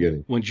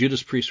 And when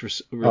Judas Priest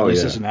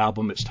releases an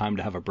album, it's time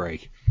to have a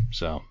break.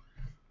 So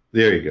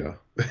there you go.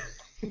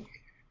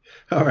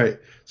 All right,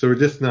 so we're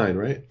just 9,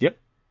 right? Yep.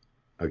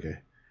 Okay.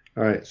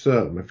 All right.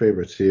 So my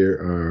favorites here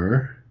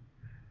are.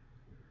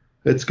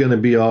 It's Gonna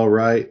Be All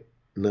Right,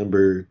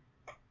 number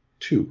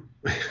 2.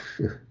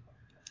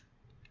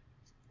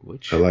 I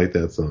like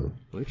that song.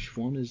 Which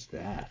one is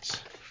that?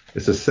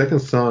 It's the second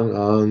song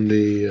on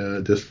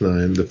the disc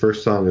 9. The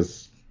first song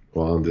is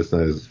on disc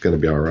 9 is Gonna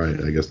Be All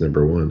Right, I guess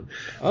number 1.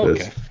 Oh,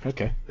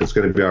 okay. It's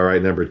Gonna Be All Right,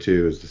 number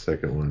 2 is the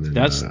second one. And,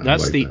 that's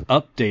the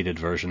updated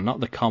version, not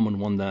the common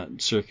one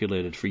that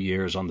circulated for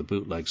years on the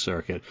bootleg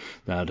circuit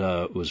that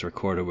was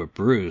recorded with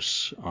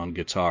Bruce on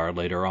guitar.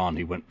 Later on,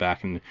 he went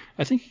back and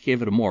I think he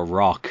gave it a more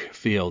rock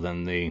feel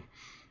than the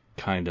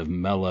kind of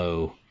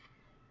mellow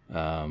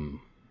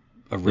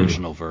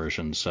original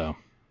version. So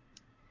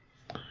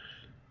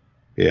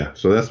yeah,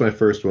 so that's my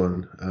first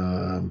one.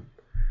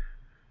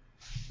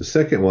 The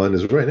second one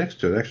is right next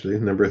to it, actually,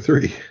 number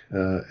 3.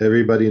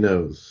 Everybody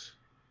Knows.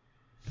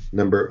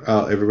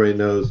 Everybody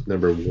Knows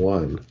number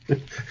 1.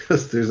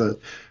 Because there's a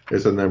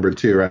number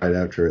 2 right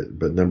after it,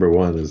 but number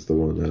 1 is the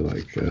one I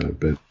like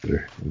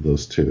better of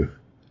those two.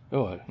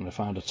 Oh, and I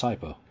found a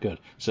typo. Good.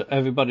 So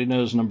Everybody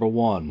Knows number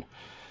 1,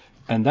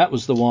 and that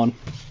was the one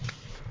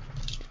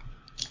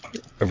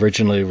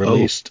originally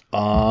released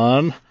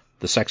on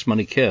the Sex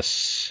Money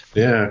Kiss.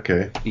 Yeah.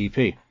 Okay.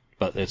 EP,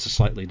 but it's a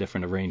slightly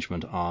different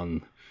arrangement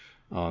on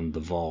the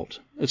Vault.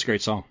 It's a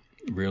great song.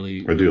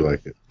 Really, I do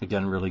like it.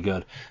 Again, really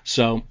good.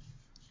 So,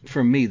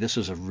 for me, this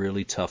is a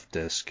really tough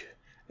disc.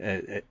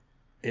 It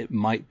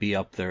might be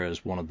up there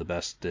as one of the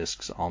best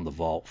discs on the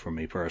Vault for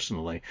me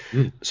personally.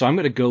 So I'm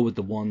going to go with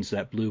the ones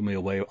that blew me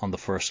away on the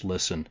first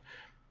listen.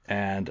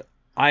 And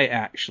I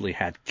actually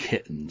had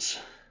kittens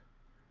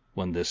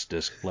when this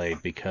disc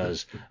played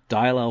because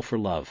Dial L for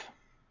Love.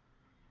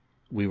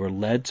 We were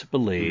led to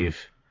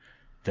believe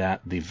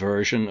that the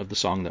version of the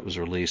song that was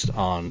released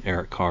on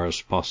Eric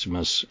Carr's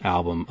posthumous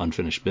album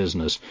Unfinished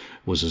Business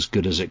was as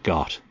good as it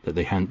got, that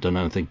they hadn't done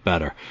anything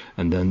better.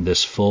 And then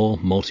this full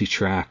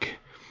multi-track,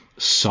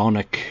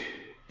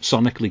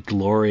 sonically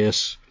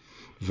glorious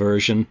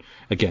version.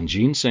 Again,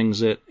 Gene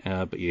sings it,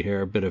 but you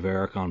hear a bit of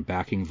Eric on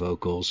backing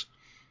vocals.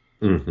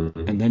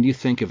 Mm-hmm. And then you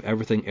think of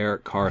everything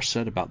Eric Carr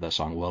said about that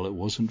song. Well, it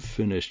wasn't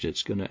finished.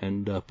 It's going to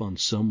end up on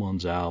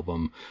someone's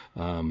album.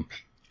 And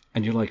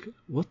you're like,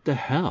 what the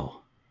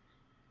hell?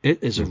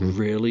 It is a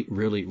really,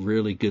 really,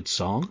 really good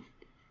song.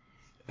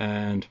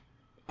 And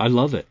I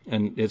love it.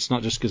 And it's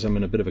not just because I'm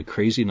in a bit of a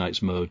Crazy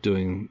Nights mode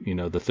doing,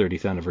 the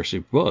 30th anniversary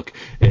book.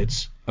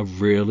 It's a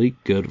really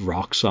good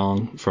rock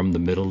song from the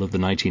middle of the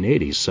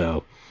 1980s.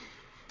 So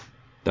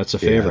that's a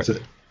favorite. Yeah,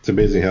 it's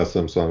amazing how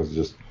some songs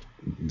just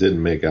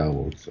didn't make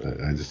albums.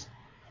 I just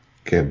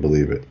can't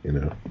believe it, I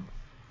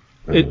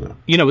don't know.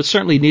 It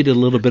certainly needed a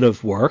little bit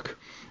of work.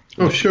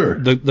 Oh, sure.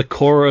 The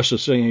chorus of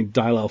singing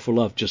 "Dial Out for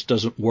Love" just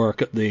doesn't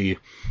work at the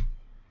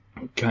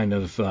kind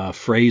of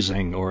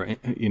phrasing or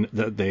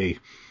that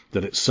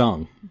it's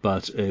sung,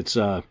 but it's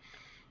the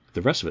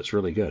rest of it's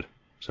really good.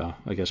 So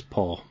I guess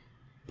Paul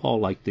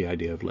liked the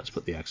idea of let's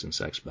put the X in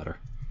sex better.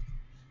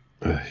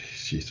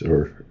 Jeez,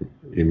 or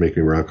you make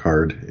me rock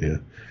hard, yeah.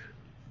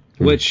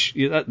 Which,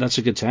 that's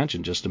a good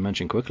tangent, just to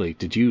mention quickly.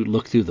 Did you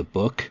look through the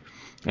book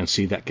and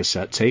see that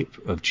cassette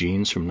tape of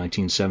Gene's from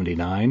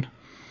 1979?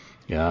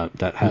 Yeah,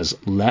 that has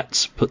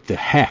 "Let's Put the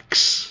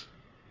Hex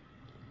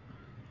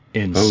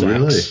in Sex."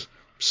 Really?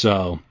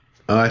 So.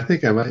 I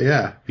think I might,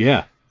 yeah.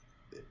 Yeah.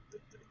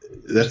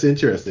 That's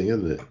interesting,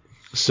 isn't it?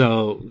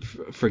 So,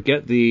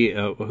 forget the,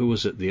 who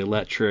was it, the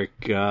Electric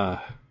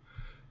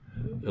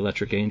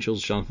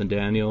Angels, Jonathan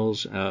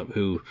Daniels,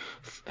 who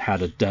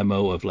had a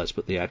demo of "Let's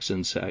Put the X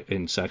in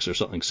Sex" or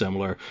something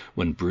similar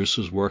when Bruce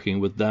was working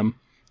with them.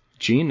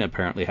 Gene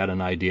apparently had an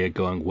idea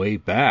going way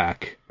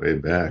back.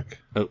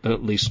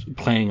 At least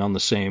playing on the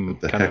same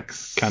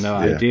kind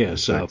of idea.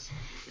 So,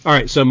 all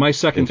right. So my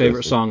second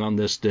favorite song on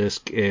this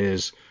disc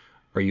is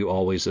 "Are You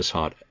Always This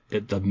Hot?"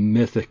 The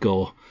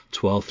mythical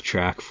 12th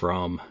track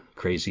from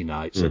Crazy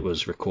Nights. It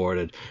was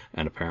recorded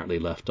and apparently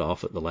left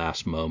off at the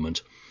last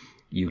moment.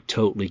 You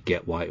totally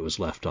get why it was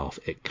left off.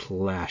 It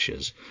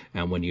clashes.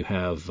 And when you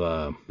have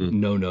No,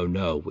 No,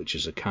 No, which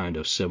is a kind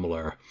of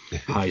similar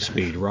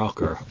high-speed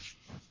rocker,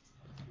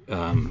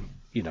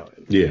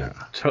 yeah.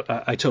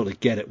 I totally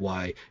get it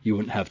why you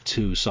wouldn't have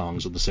two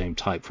songs of the same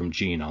type from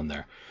Gene on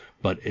there.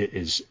 But it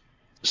is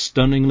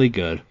stunningly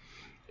good.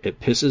 It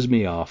pisses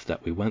me off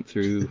that we went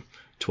through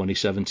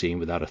 2017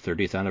 without a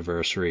 30th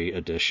anniversary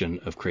edition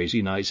of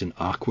Crazy Nights in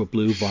aqua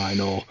blue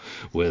vinyl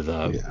with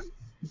a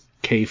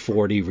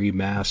K40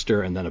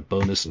 remaster and then a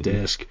bonus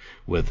disc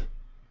with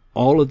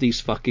all of these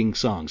fucking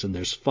songs. And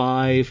there's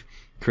 5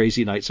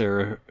 Crazy Nights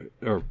era,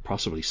 or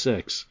possibly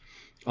 6,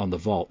 on the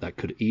vault that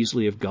could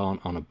easily have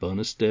gone on a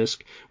bonus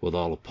disc with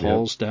all of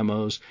Paul's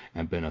demos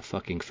and been a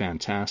fucking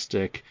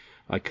fantastic,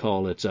 I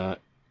call it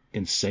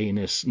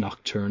Insanus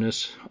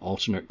Nocturnus,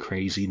 alternate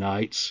Crazy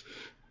Nights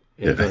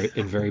in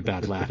very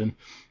bad Latin.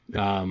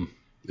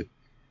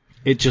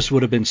 It just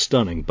would have been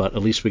stunning, but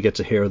at least we get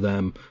to hear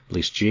them, at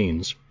least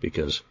Gene's,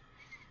 because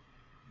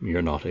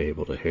you're not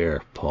able to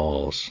hear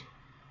Paul's.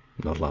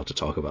 I'm not allowed to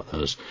talk about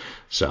those.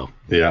 So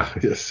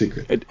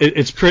secret.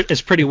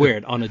 It's pretty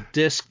weird on a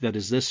disc that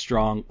is this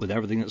strong with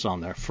everything that's on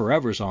there.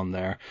 Forever's on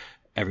there.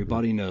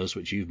 Everybody knows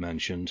what you've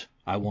mentioned.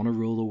 I Want to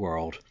Rule the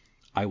World.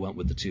 I went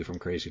with the 2 from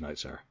Crazy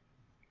Nights there.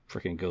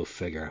 Freaking go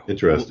figure.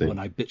 Interesting. When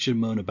I bitch and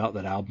moan about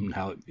that album,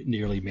 how it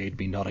nearly made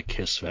me not a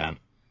Kiss fan.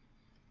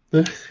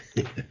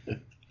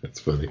 That's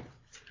funny.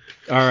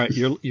 All right,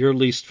 your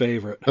least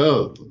favorite.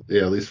 Oh,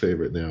 yeah, least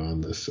favorite now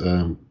on this.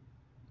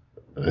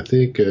 I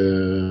think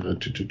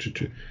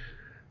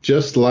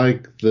Just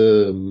Like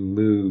the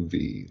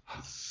Movies.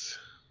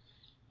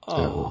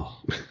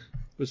 Oh,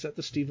 was that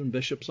the Stephen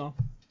Bishop song?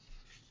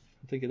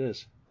 I think it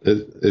is.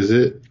 Is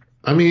it?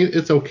 I mean,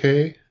 it's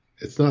okay.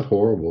 It's not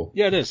horrible.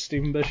 Yeah, it is.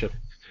 Stephen Bishop.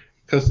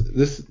 Because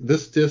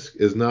this disc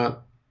is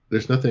not.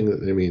 There's nothing.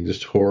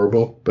 Just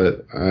horrible.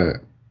 But I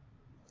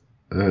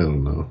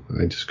don't know.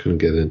 I just couldn't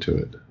get into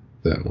it.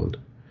 That one.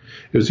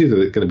 It was either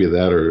going to be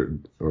that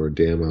or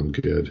Damn I'm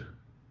Good.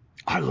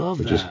 I love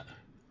that.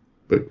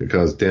 But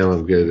because Damn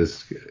I'm Good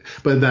is.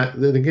 But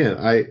then again,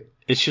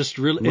 It's just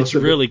really. It's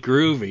really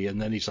groovy,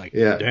 and then he's like,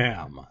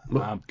 "Damn,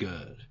 I'm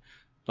good."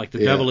 Like The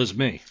Devil Is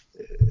Me.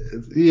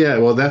 Yeah,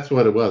 well, that's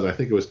what it was. I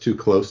think it was too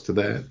close to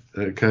that,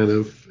 kind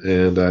of.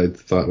 And I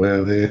thought,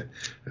 well,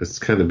 it's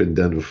kind of been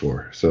done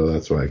before. So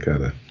that's why I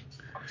kind of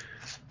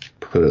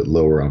put it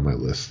lower on my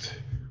list.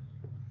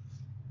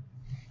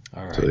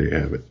 All right. So there you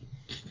have it.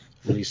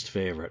 Least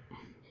favorite.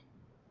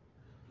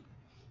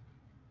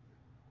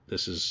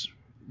 This is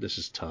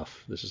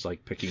tough. This is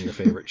like picking your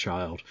favorite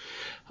child.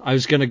 I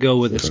was going to go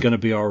with It's Gonna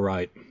Be All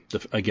Right.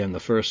 The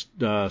first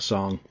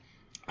song.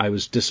 I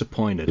was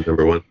disappointed.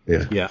 Number 1,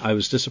 yeah. Yeah, I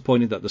was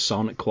disappointed that the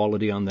sonic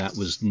quality on that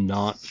was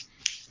not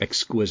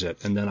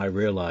exquisite. And then I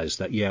realized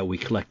that, we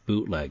collect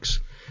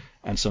bootlegs.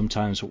 And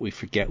sometimes what we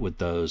forget with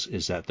those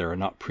is that there are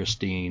not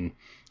pristine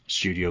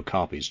studio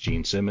copies.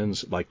 Gene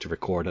Simmons liked to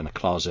record in a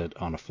closet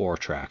on a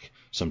 4-track,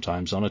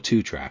 sometimes on a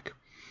 2-track.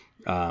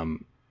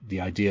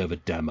 the idea of a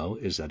demo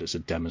is that it's a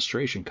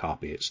demonstration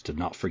copy. It's to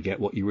not forget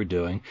what you were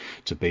doing,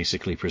 to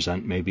basically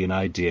present maybe an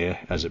idea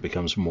as it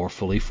becomes more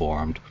fully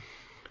formed.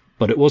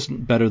 But it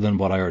wasn't better than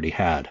what I already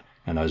had,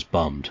 and I was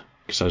bummed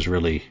because I was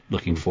really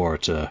looking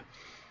forward to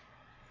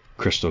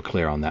crystal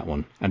clear on that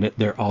one. And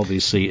there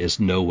obviously is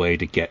no way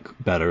to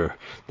get better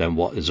than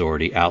what is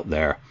already out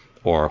there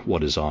or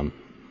what is on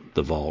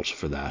the vault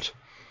for that.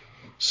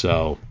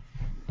 So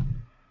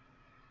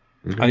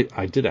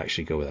I did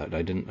actually go with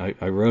that.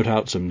 I wrote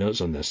out some notes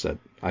on this that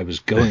I was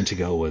going to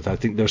go with. I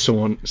think there's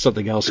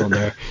something else on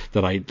there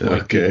that I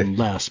liked even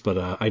less,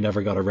 but I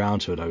never got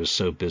around to it. I was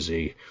so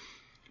busy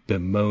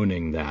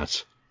bemoaning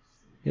that.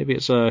 Maybe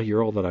it's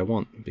You're All That I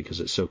Want because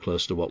it's so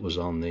close to what was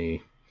on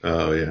the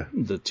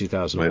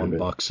 2001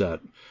 box set.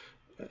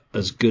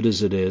 As good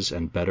as it is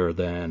and better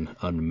than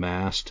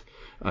Unmasked,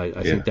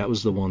 I think that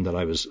was the one that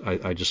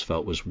I just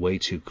felt was way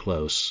too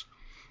close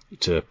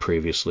to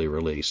previously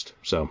released.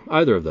 So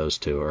either of those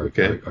two are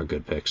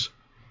good picks.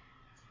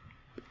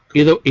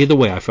 Either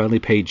way, I finally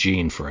paid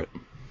Gene for it.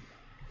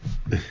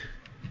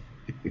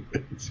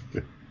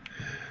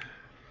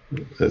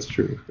 That's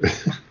true.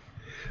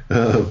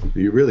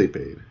 You really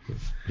paid.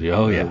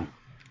 Oh, yeah.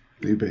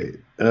 You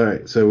paid. All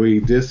right, so we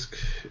disc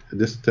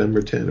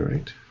number 10,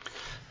 right?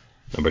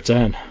 Number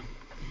 10.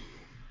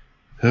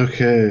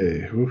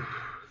 Okay. Oof.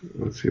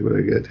 Let's see what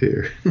I get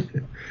here.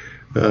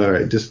 All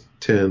right, disc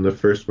 10. My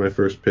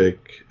first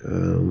pick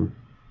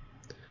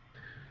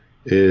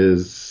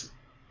is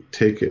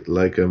Take It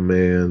Like a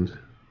Man,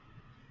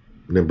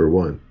 number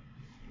 1.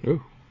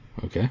 Oh,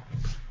 okay.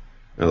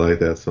 I like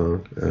that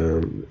song.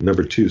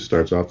 Number 2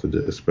 starts off the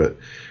disc, but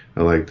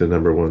I like the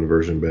number 1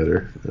 version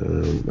better.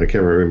 I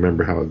can't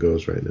remember how it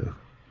goes right now.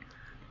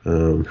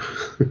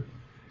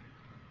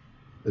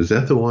 Is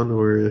that the one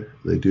where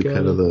they do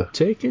kind of the...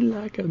 Take it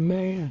like a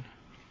man.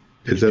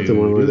 Is that the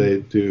one where they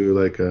do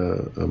like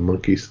a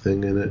Monkees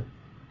thing in it?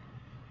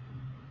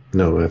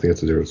 No, I think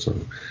it's a different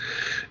song.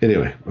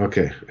 Anyway,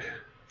 okay.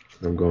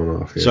 I'm going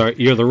off here. Sorry,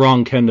 you're the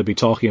wrong Ken to be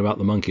talking about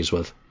the Monkees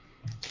with.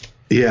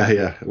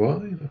 Yeah.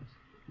 Well,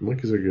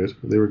 Monkees are good.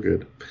 They were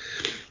good.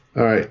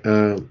 All right.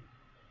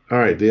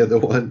 The other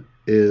one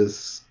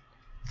is,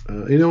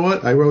 you know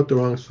what? I wrote the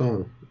wrong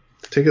song.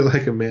 Take It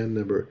Like a Man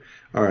number.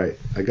 All right.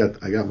 I got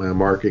my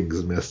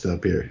markings messed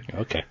up here.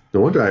 Okay.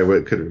 No wonder I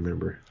couldn't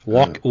remember.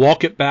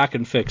 Walk it back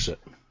and fix it.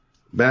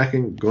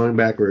 Going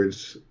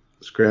backwards.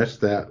 Scratch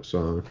that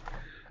song.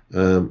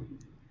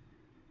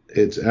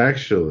 It's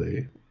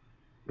actually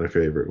my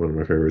favorite. One of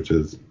my favorites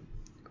is.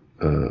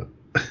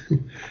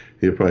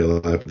 You'll probably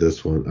laugh at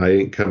this one. I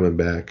Ain't Coming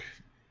Back.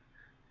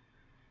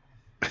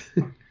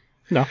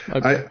 No,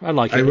 I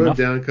like it. I wrote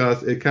down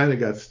because it kind of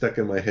got stuck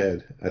in my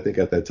head. I think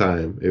at that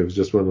time it was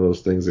just one of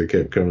those things that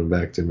kept coming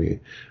back to me,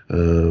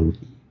 and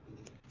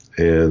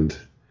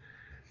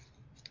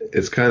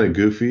it's kind of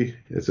goofy.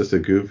 It's just a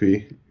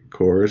goofy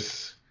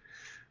chorus,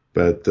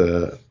 but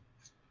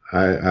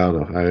I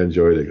don't know. I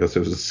enjoyed it because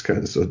it was kind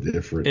of so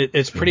different.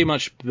 It's pretty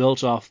much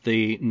built off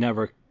the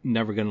Never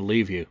Gonna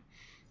Leave You.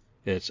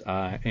 It's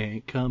I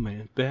Ain't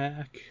Coming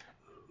Back.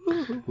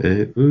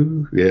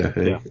 Ooh, yeah.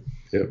 Yep.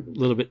 A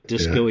little bit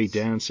disco-y,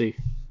 dancey.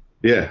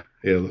 Yeah,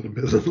 a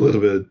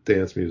little bit of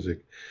dance music.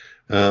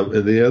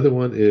 And the other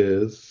one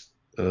is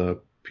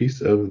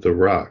Piece of the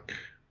Rock.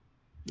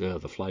 Yeah,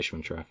 the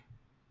Fleischman track.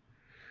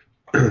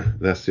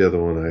 That's the other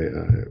one I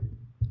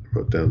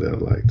wrote down that I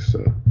liked.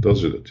 So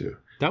those are the two.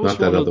 That was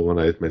not that other one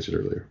I mentioned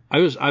earlier. I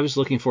was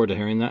looking forward to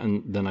hearing that,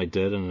 and then I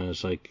did, and I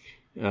was like,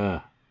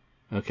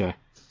 okay.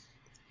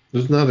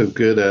 It's not as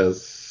good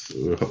as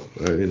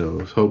I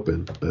was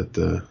hoping, but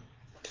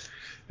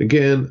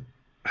again,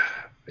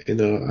 I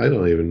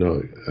don't even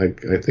know. I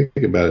think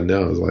about it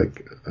now. It's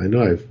like I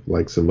know I've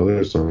liked some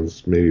other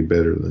songs maybe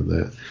better than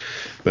that,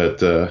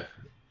 but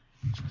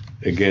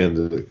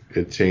again,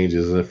 it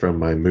changes from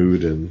my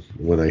mood and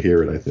when I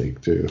hear it. I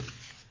think too.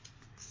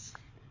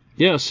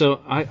 Yeah.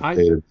 So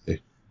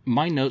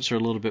my notes are a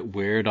little bit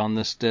weird on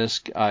this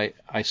disc. I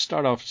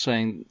start off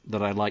saying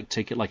that I like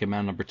Take It Like a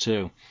Man number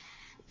 2.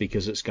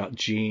 Because it's got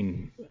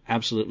Gene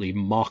absolutely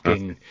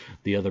mocking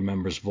the other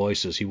members'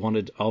 voices. He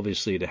wanted,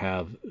 obviously, to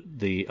have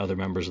the other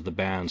members of the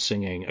band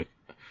singing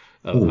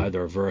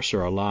either a verse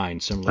or a line,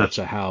 similar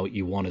to how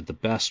You Wanted the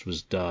Best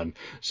was done.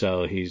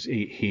 So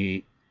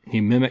he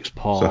mimics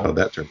Paul, so how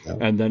that turned out.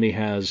 And then he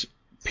has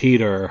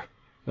Peter,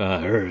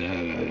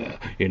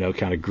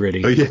 kind of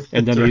gritty. Oh, yeah,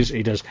 and then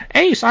he does,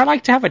 Ace, I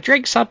like to have a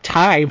drink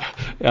sometime,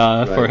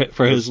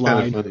 for his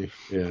line. Kind of funny.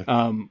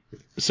 Yeah.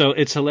 So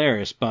it's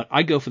hilarious, but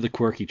I go for the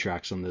quirky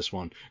tracks on this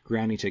one.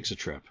 Granny Takes a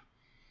Trip,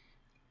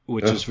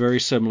 which is very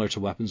similar to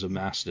Weapons of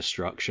Mass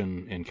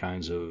Destruction in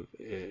terms of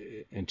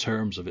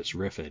its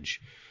riffage.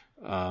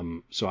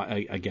 So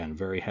again,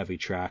 very heavy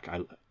track.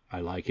 I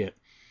like it.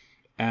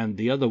 And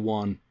the other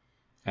one,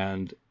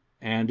 and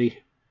Andy,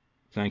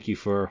 thank you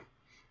for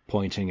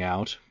pointing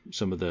out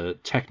some of the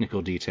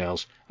technical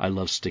details. I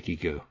love Sticky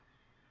Goo.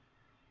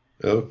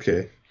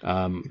 Okay.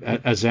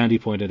 As Andy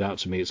pointed out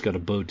to me, it's got a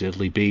Bo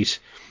Diddley beat,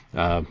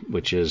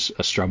 which is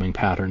a strumming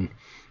pattern.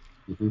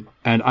 Mm-hmm.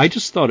 And I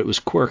just thought it was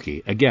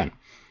quirky. Again,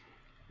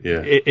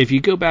 Yeah. if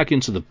you go back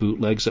into the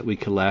bootlegs that we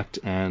collect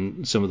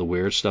and some of the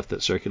weird stuff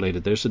that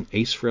circulated, there's an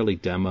Ace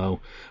Frehley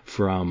demo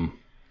from,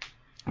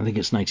 I think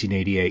it's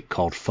 1988,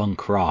 called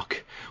Funk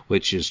Rock,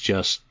 which is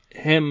just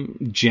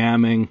him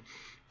jamming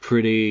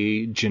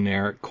pretty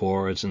generic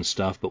chords and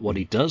stuff, but what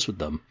he does with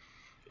them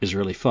is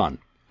really fun.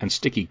 And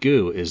Sticky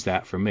Goo is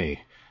that for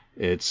me.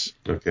 It's,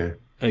 Okay.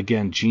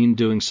 again, Gene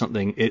doing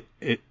something,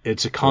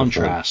 it's a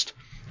contrast.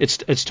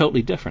 It's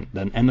totally different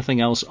than anything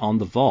else on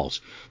the vault.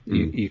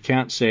 You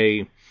can't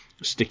say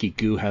Sticky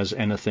Goo has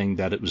anything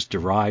that it was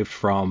derived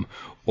from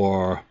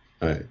or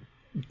Right.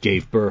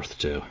 gave birth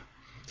to.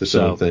 It's its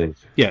own thing.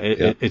 Yeah,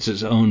 it's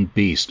its own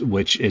beast,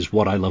 which is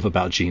what I love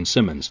about Gene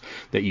Simmons.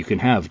 That you can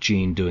have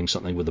Gene doing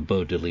something with a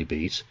Bo Diddley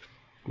beat,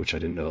 which I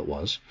didn't know it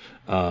was,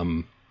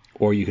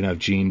 or you can have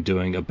Gene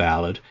doing a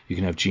ballad. You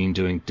can have Gene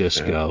doing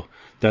disco. Yeah.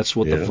 That's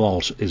what the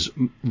vault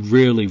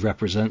really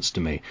represents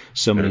to me.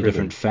 So many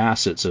different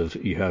facets of,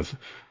 you have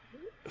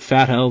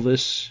Fat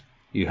Elvis,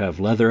 you have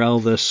Leather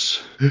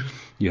Elvis,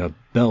 you have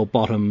Bell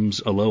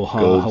Bottoms, Aloha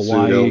Gold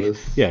Hawaii, Suit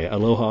Elvis. yeah,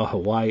 Aloha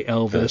Hawaii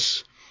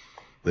Elvis.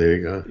 There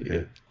you go.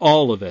 Yeah.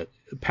 All of it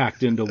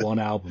packed into one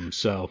album.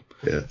 So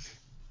Yes.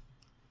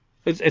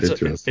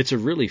 it's a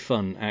really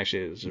fun,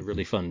 actually, it's a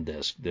really fun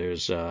disc.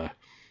 There's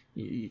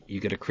you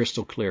get a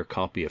crystal clear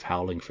copy of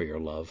Howling for Your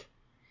Love,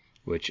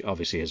 which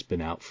obviously has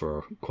been out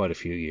for quite a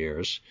few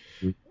years.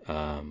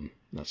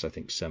 That's, I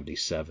think,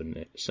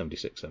 77,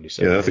 76,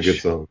 77. Yeah, that's a good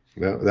song.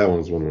 That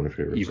one's one of my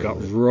favorites. You've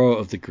got Roar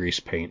of the Grease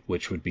Paint,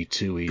 which would be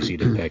too easy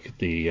to pick,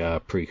 the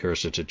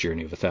precursor to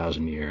Journey of a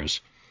Thousand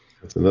Years.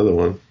 That's another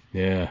one.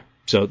 Yeah.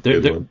 So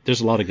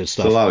there's a lot of good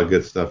stuff. There's a lot of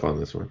good stuff on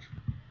this one.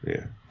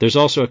 Yeah. There's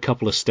also a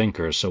couple of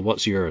stinkers. So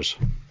what's yours?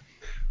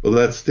 Well,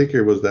 that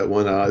sticker was that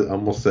one I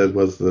almost said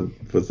was the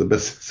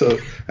best. So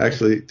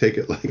actually, Take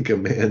It Like a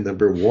Man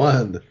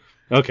 #1.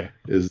 Okay.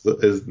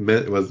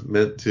 was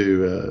meant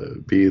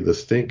to be the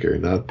stinker,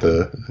 not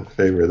the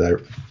favorite.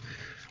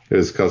 It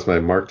was because I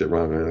marked it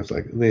wrong, and I was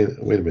like, man,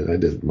 wait a minute, I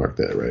didn't mark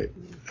that right.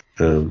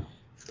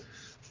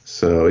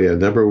 So yeah,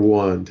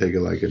 #1, Take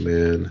It Like a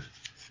Man.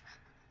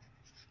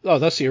 Oh,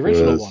 that's the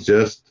original one.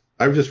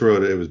 I just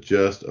wrote it. It was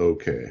just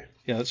okay.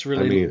 Yeah, that's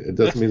really. I mean, it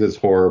doesn't mean it's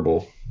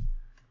horrible.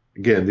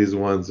 Again, these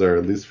ones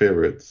are least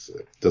favorites.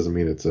 It doesn't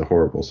mean it's a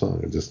horrible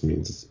song. It just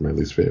means it's my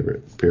least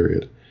favorite.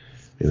 Period.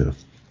 Yeah.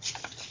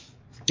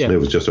 It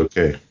was just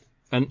okay.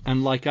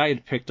 And like I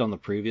had picked on the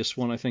previous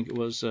one, I think it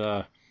was,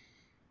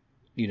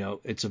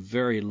 it's a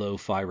very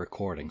lo-fi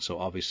recording, so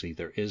obviously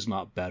there is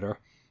not better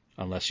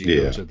unless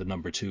you go to the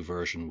 #2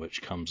 version,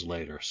 which comes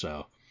later.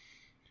 So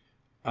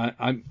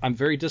I'm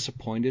very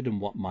disappointed in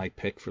what my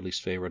pick for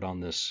least favorite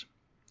on this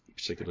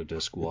particular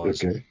disc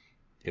was. Okay.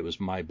 It was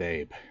My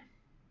Babe.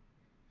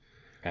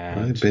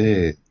 My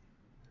Babe.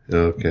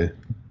 Okay.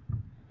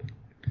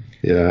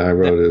 Yeah, I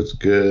wrote it was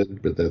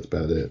good, but that's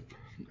about it.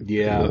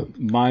 Yeah,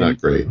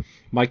 not great.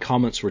 My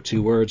comments were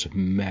 2 words: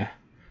 meh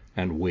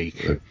and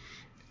weak.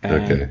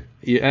 And okay.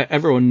 Yeah,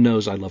 everyone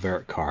knows I love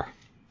Eric Carr,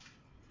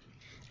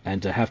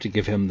 and to have to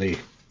give him the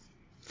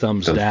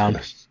thumbs down.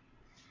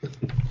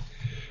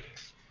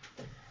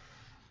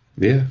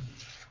 Yeah.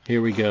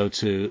 Here we go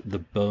to the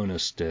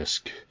bonus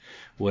disc,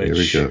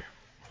 which. Here we go.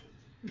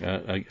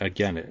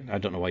 Again, I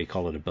don't know why you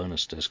call it a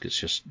bonus disc. It's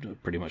just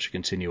pretty much a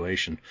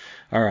continuation.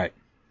 All right,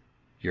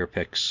 your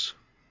picks.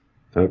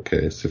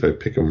 Okay, see if I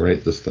pick them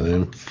right this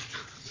time.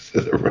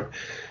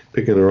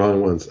 Picking the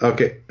wrong ones.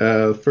 Okay,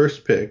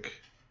 first pick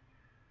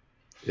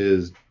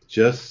is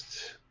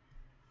Just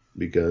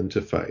Begun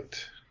to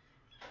Fight.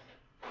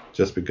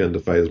 Just Begun to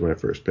Fight is my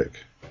first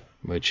pick.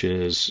 Which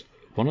is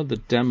one of the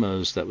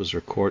demos that was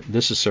recorded.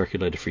 This is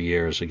circulated for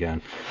years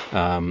again.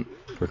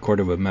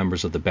 Recorded with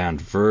members of the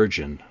band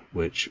Virgin,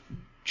 which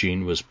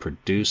Gene was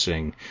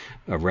producing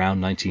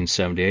around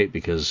 1978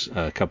 because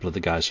a couple of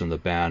the guys from the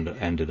band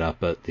ended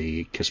up at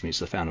the Kiss Meets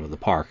the Phantom of the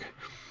Park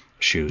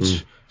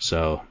shoots.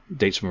 So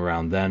dates from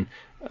around then.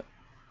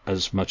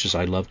 As much as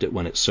I loved it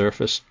when it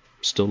surfaced,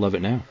 still love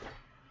it now.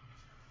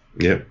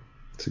 Yep,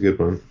 it's a good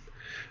one.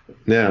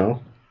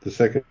 Now, the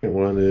second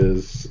one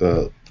is,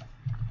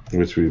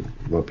 which a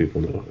lot of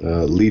people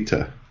know,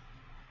 Lita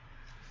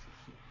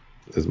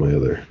is my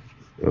other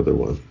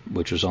one.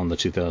 Which was on the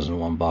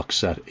 2001 box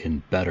set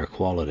in better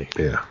quality.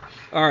 Yeah.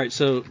 All right,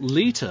 so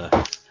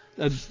Lita.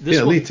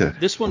 Lita.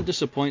 This one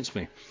disappoints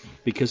me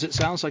because it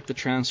sounds like the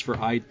transfer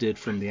I did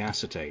from the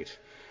acetate.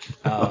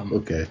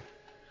 Okay.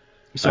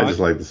 So I just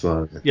like the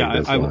song.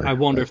 I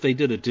wonder if they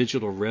did a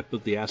digital rip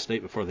of the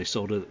acetate before they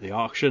sold it at the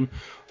auction,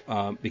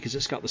 because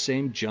it's got the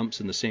same jumps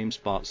in the same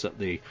spots that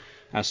the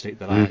acetate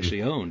that I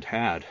actually owned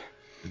had.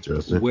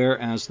 Interesting.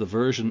 Whereas the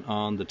version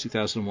on the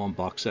 2001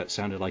 box set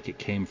sounded like it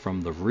came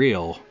from the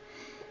reel,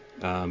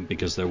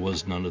 because there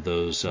was none of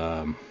those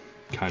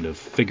kind of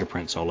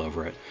fingerprints all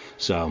over it.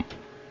 So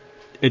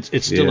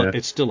it's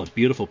still a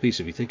beautiful piece.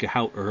 If you think of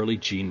how early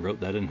Gene wrote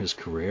that in his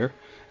career,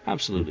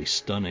 absolutely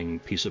stunning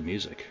piece of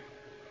music.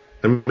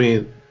 I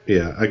mean,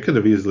 yeah, I could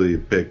have easily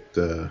picked,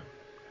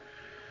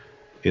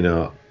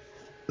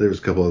 there's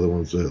a couple other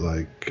ones that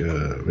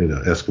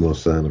Eskimo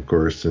Sun, of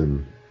course,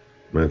 and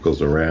My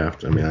Uncle's a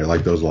Raft. I mean, I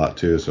like those a lot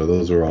too. So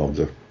those are all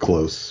the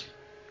close.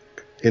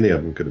 Any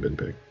of them could have been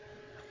picked.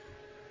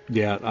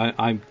 Yeah,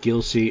 I'm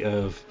guilty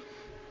of,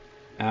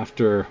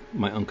 after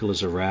My Uncle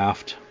is a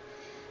Raft,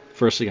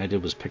 first thing I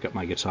did was pick up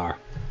my guitar.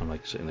 I'm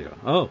like sitting there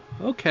going, oh,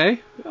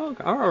 okay. Oh,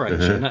 all right,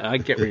 Gene. I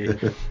get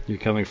where you're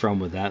coming from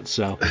with that.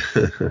 So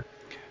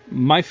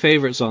my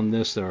favorites on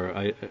this,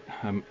 I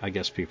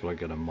guess people are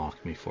going to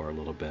mock me for a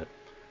little bit.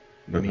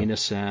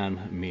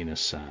 Mina-san,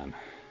 Mina-san.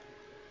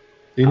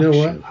 You know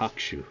what?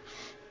 Hakushu.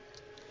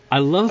 I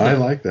love that. I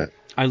like that.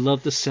 I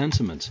love the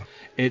sentiment.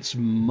 It's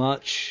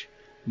much,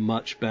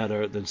 much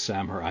better than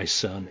Samurai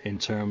Sun in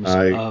terms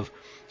of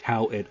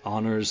how it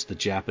honors the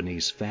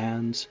Japanese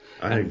fans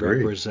and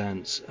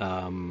represents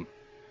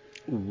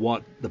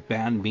what the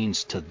band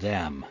means to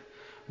them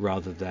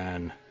rather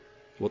than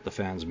what the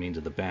fans mean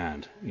to the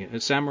band.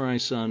 Samurai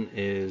Sun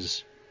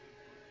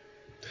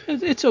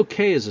it's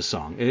okay as a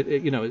song.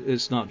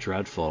 It's not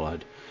dreadful.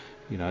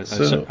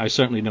 I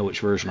certainly know which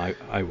version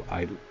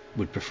I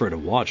would prefer to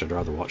watch. I'd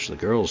rather watch the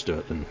girls do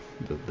it than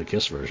the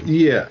Kiss version.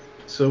 Yeah.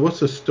 So what's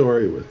the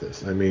story with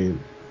this? I mean,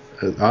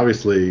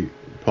 obviously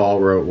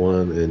Paul wrote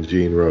one and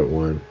Gene wrote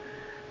one,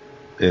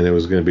 and it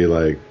was going to be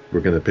like,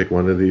 we're going to pick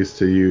one of these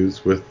to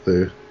use with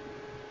the.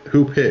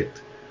 Who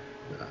picked?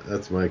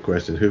 That's my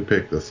question. Who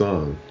picked the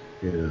song?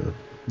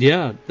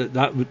 Yeah,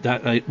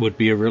 that would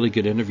be a really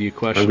good interview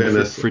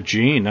question for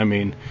Gene. I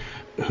mean,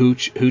 who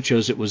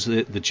chose it? Was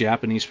the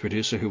Japanese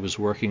producer who was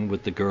working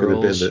with the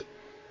girls? It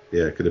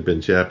could have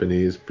been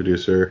Japanese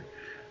producer,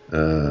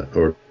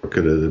 or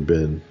could it have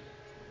been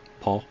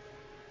Paul?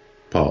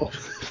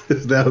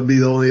 That would be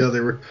the only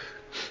other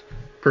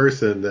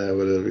person that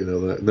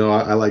would have, no,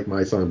 I like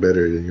my song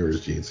better than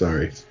yours, Gene.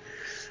 Sorry.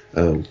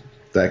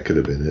 That could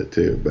have been it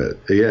too. But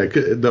yeah, it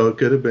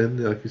could have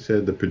been, like you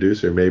said, the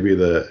producer. Maybe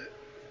the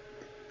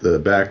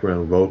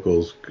background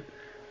vocals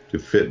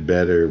could fit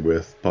better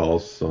with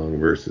Paul's song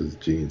versus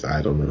Gene's.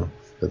 I don't know.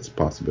 That's a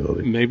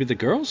possibility. Maybe the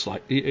girls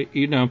here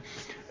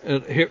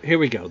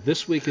we go.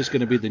 This week is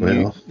going to be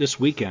this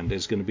weekend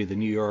is going to be the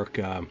New York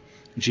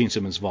Gene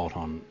Simmons Vault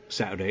on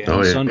Saturday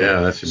and Sunday.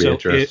 Yeah, that should be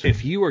interesting.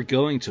 If you are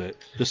going to it,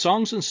 the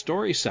songs and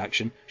stories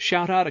section,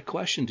 shout out a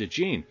question to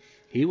Gene.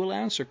 He will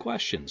answer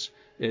questions.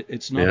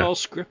 It's not all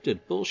scripted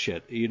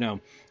bullshit.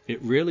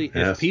 It really,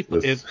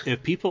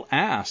 if people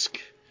ask,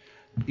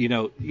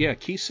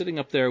 Keith's sitting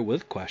up there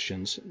with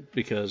questions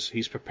because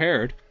he's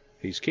prepared.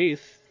 He's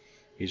Keith.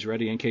 He's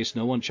ready in case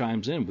no one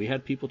chimes in. We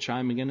had people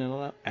chiming in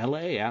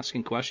L.A.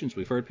 asking questions.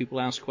 We've heard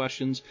people ask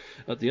questions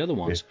at the other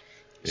ones.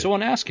 Yeah.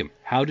 Someone ask him,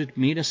 how did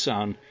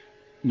Mina-san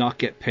not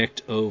get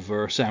picked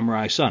over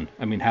Samurai Sun?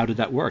 I mean, how did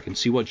that work? And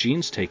see what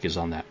Gene's take is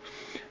on that.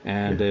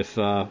 And if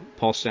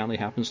Paul Stanley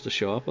happens to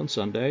show up on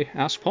Sunday,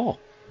 ask Paul.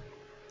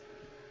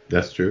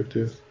 That's true,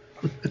 too.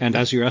 And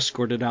as you're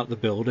escorted out the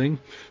building,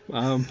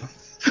 blame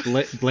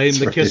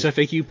the Kiss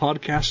FAQ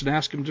podcast and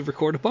ask him to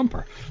record a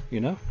bumper,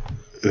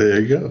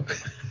 There you go.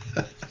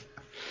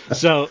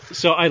 So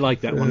I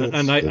like that one,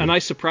 and I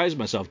surprised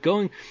myself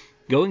going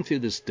through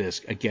this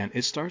disc again.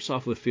 It starts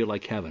off with "Feel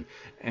Like Heaven,"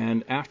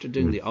 and after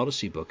doing the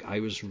Odyssey book, I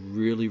was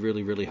really,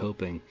 really, really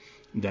hoping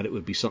that it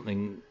would be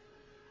something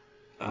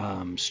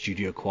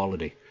studio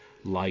quality,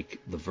 like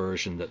the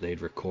version that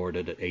they'd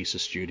recorded at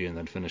Aces Studio and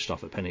then finished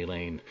off at Penny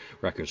Lane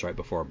Records right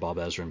before Bob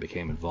Ezrin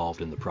became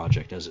involved in the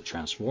project as it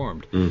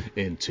transformed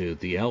into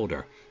The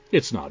Elder.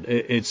 It's not.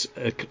 It's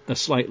a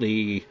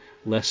slightly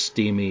less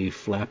steamy,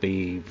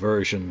 flappy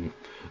version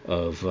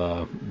of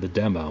the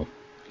demo,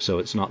 so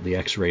it's not the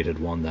X-rated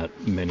one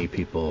that many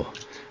people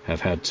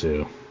have had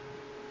to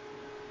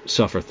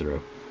suffer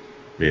through.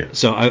 Yeah.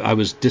 So I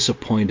was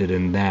disappointed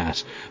in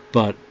that,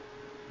 but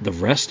the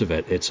rest of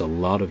it, it's a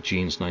lot of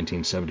Gene's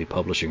 1970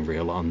 publishing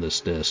reel on this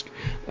disc,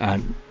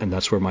 and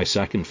that's where my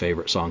second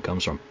favorite song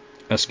comes from,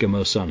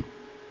 Eskimo Sun.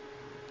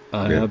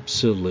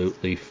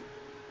 Absolutely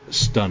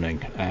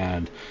stunning,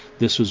 and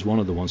this was one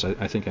of the ones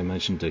I think I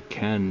mentioned to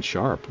Ken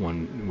Sharp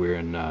when we were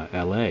in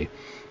LA.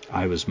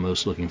 I was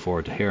most looking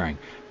forward to hearing,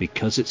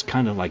 because it's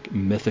kind of like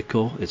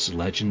mythical, it's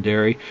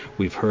legendary.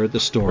 We've heard the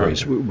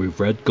stories. Right. We've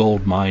read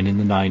Goldmine in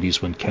the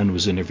 90s when Ken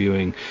was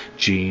interviewing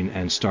Gene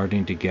and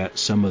starting to get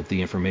some of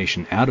the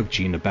information out of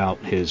Gene about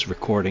his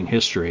recording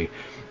history,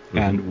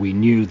 and we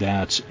knew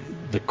that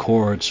the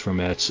chords from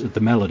it, the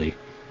melody,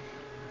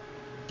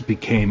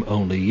 became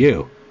Only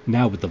You.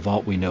 Now with the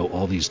Vault, we know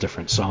all these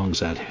different songs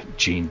that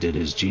Gene did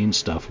his Gene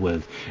stuff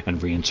with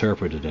and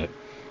reinterpreted it.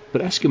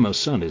 But Eskimo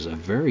Sun is a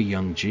very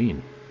young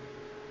Gene.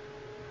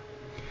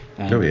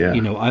 And,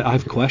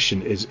 I've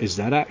questioned, is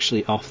that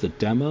actually off the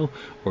demo,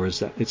 or is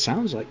that, it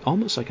sounds like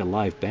almost like a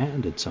live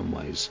band in some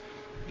ways.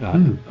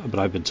 But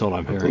I've been told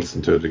I'm hearing.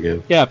 Listen to it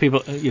again. Yeah,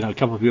 people, a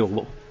couple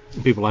of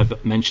people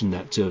I've mentioned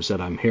that to have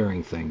said I'm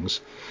hearing things.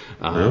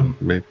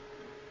 Maybe.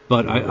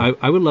 But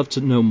I would love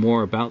to know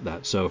more about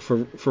that. So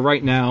for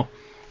right now,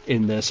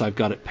 in this, I've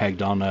got it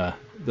pegged on the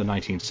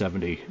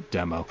 1970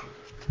 demo,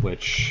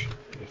 which,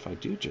 if I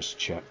do just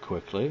check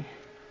quickly,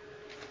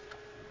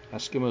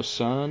 Eskimo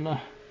Sun,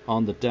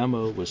 on the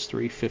demo was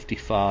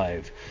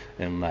 3:55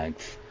 in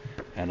length,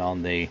 and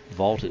on the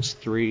vault it's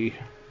 3.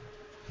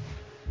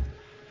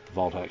 The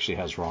vault actually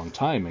has wrong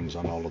timings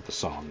on all of the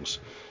songs,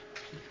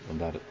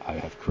 and that I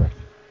have correct.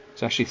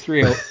 It's actually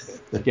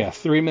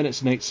 3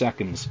 minutes and 8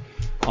 seconds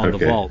on the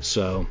vault,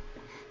 so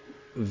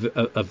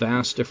a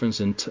vast difference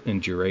in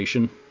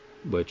duration,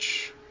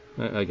 which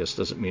I guess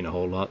doesn't mean a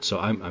whole lot. So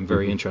I'm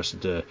very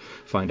interested to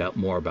find out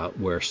more about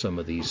where some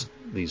of these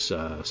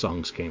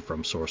songs came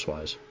from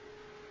source-wise.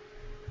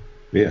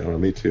 Yeah, well,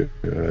 me too.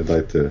 I'd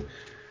like to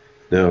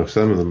know if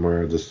some of them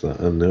are just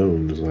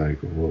unknowns, like,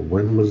 well,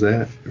 when was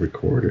that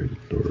recorded,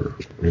 or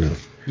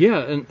Yeah,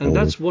 and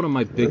that's one of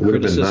my big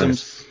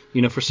criticisms.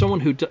 Nice. For someone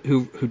who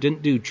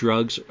didn't do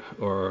drugs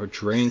or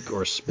drink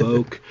or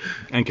smoke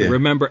and can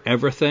remember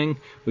everything,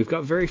 we've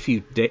got very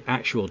few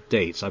actual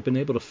dates. I've been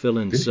able to fill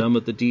in some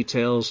of the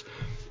details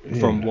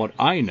from what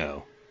I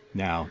know.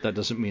 Now, that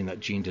doesn't mean that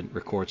Gene didn't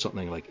record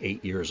something like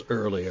 8 years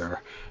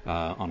earlier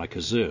on a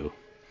kazoo.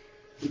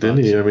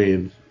 Didn't he? I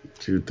mean,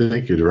 you'd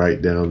think you'd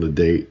write down the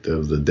date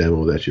of the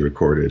demo that you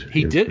recorded.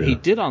 He did. He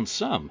did on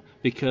some,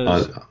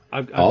 because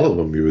I've all of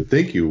them you would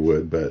think you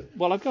would, but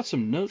I've got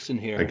some notes in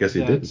here. I guess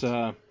he didn't.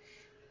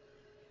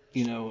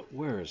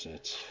 Where is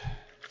it?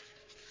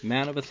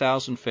 Man of a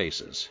Thousand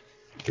Faces.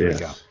 Here we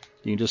go.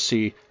 You can just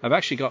see. I've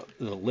actually got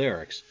the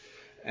lyrics,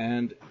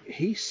 and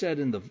he said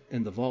in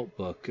the vault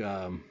book.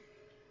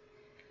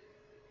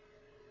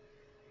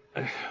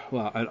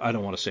 Well, I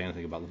don't want to say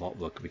anything about the vault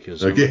book,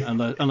 because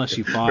unless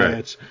you buy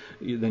it,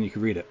 then you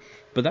can read it.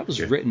 But that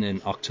was written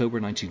in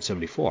October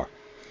 1974,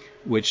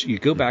 which you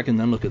go back and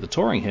then look at the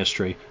touring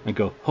history and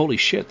go, holy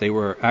shit, they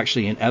were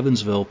actually in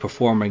Evansville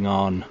performing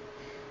on,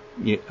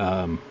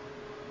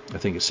 I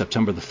think it's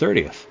September the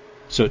 30th.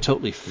 So it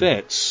totally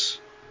fits.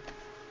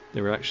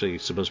 They were actually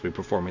supposed to be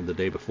performing the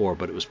day before,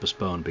 but it was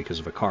postponed because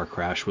of a car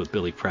crash with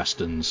Billy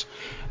Preston's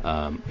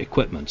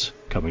equipment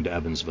coming to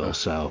Evansville.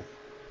 So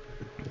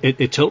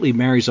it totally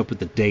marries up with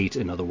the date,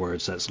 in other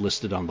words, that's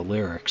listed on the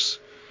lyrics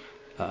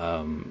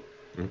in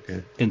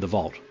the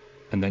vault.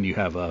 And then you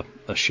have a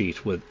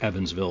sheet with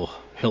Evansville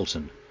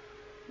Hilton.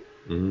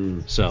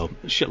 So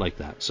shit like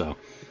that. So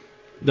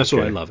that's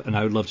what I love. And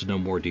I would love to know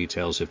more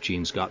details. If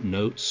Gene's got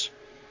notes,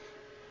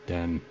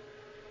 then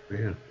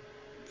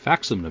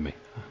fax them to me.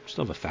 I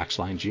still have a fax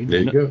line, Gene.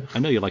 There you go. I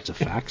know you like to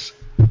fax.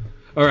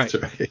 All right.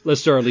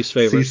 Let's do our least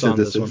favorites on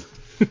this one.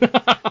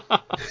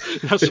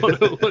 That's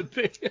what it would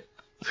be.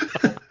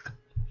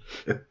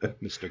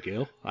 Mr.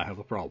 Gill, I have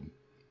a problem.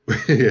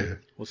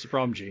 What's the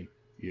problem, Gene?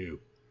 You.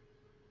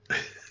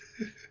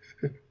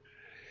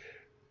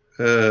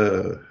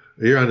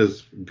 You're on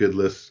his good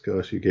list.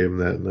 Gosh, you gave him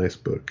that nice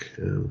book.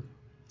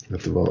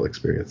 That's the Vault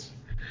Experience.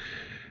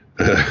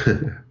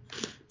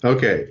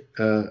 Okay,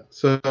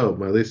 so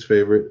my least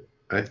favorite,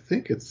 I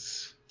think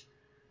it's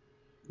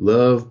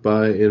Love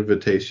by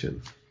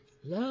Invitation.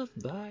 Love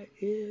by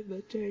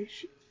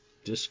Invitation.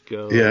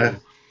 Disco.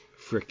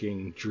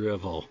 Freaking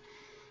drivel.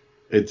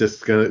 It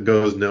just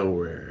goes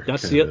nowhere.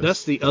 That's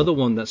the other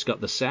one that's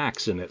got the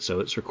sax in it, so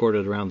it's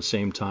recorded around the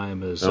same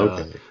time as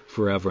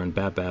Forever and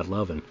Bad Bad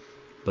Lovin'.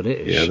 But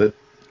it is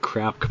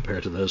crap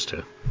compared to those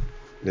two.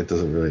 It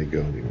doesn't really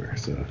go anywhere,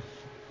 so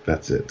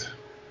that's it.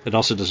 It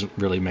also doesn't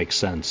really make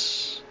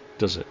sense,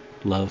 does it?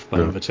 Love by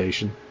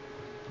Invitation.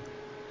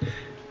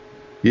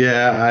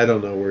 Yeah, I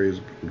don't know where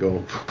he's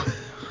going.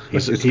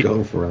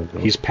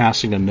 He's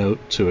passing a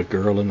note to a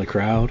girl in the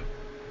crowd.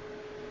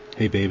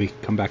 Hey, baby,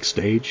 come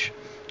backstage.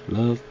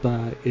 Love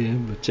by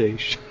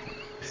Invitation.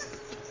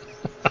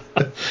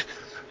 I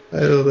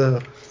don't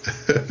know.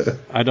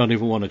 I don't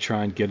even want to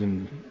try and get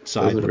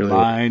inside the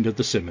mind of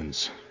the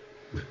Simmons.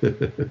 All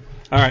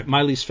right,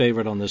 my least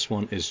favorite on this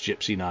one is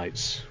Gypsy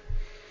Nights.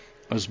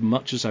 As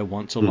much as I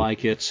want to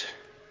like it,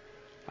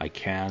 I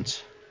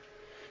can't.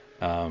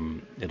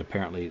 It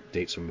apparently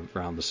dates from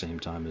around the same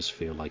time as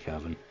Feel Like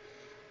Heaven.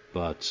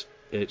 But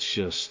it's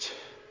just,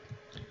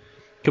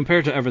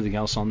 compared to everything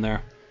else on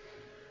there,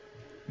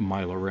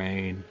 My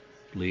Lorraine,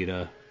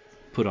 Lita,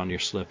 Put on Your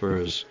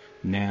Slippers,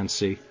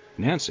 Nancy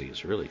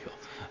is really cool.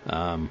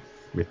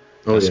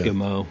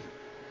 Eskimo.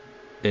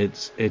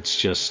 It's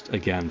just,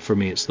 again, for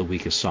me, it's the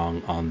weakest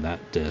song on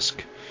that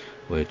disc.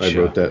 Which I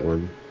wrote that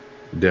one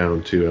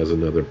down too as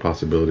another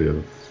possibility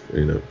of,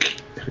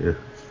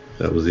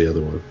 that was the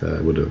other one that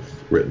I would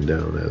have written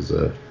down as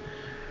a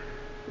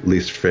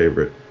least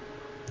favorite.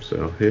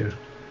 So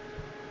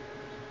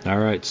all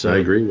right, so I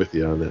agree with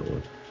you on that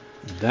one.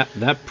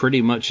 That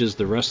pretty much is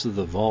the rest of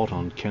the vault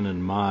on Ken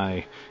and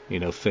my,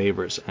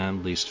 favorites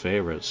and least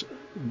favorites.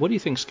 What do you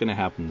think's going to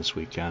happen this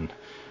weekend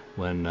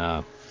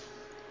when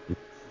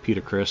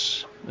Peter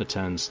Criss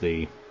attends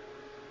the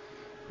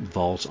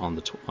vault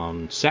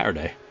on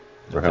Saturday?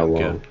 For how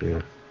long?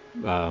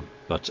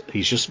 But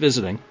he's just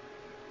visiting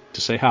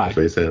to say hi. That's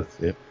what he says.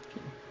 Yeah.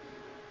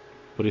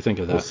 What do you think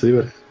of that? We'll see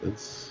what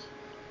happens.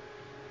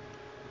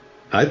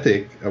 What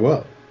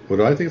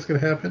do I think is going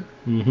to happen?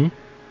 Mm-hmm.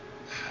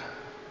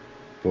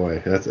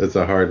 Boy, that's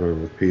a hard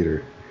one with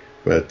Peter,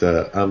 but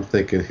I'm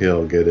thinking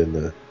he'll get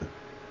in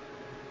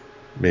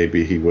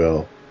maybe he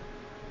will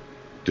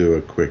do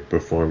a quick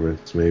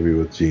performance, maybe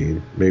with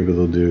Gene. Maybe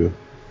they'll do,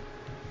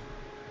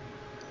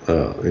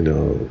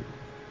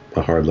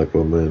 a Hard Luck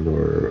Woman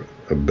or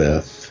a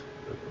Beth.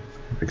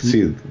 I can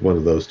see one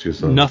of those two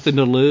songs. Nothing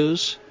to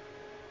Lose.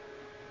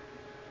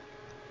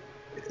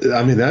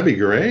 I mean, that'd be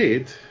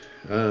great.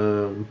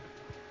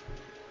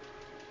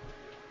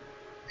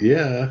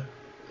 Yeah,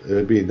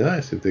 it'd be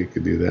nice if they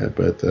could do that,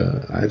 but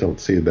I don't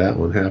see that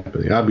one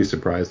happening. I'd be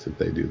surprised if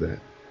they do that.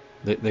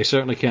 They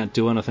certainly can't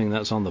do anything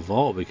that's on the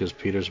vault because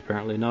Peter's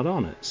apparently not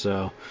on it.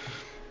 So,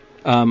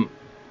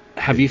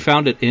 have you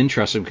found it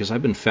interesting? Because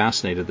I've been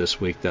fascinated this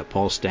week that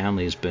Paul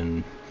Stanley's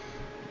been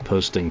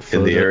posting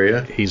photos. In the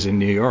area? He's in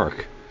New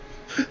York.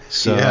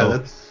 So,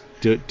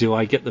 yeah, do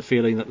I get the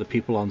feeling that the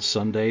people on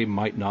Sunday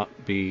might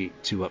not be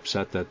too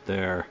upset that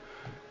they're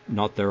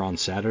not there on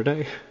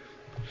Saturday?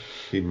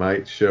 He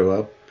might show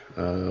up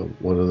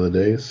one of the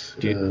days.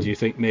 Do you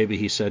think maybe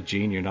he said,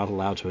 Gene, you're not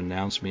allowed to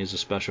announce me as a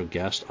special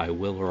guest. I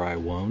will or I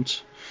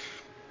won't?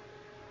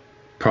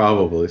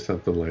 Probably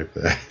something like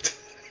that.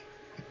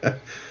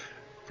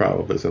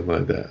 Probably something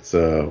like that.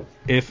 So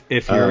if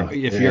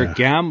you're a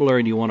gambler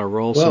and you want to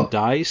roll some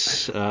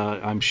dice,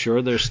 I'm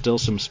sure there's still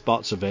some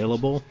spots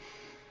available.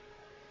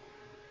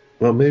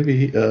 Well,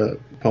 maybe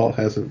Paul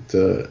hasn't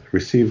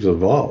received a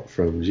vault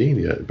from Gene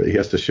yet, but he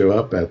has to show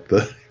up at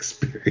the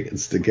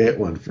experience to get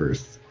one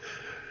first.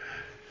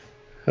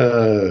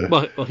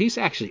 Well, he's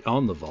actually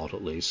on the vault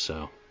at least,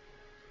 so.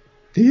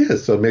 He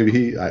is, so maybe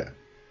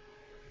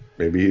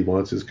he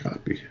wants his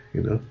copy,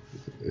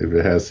 if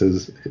it has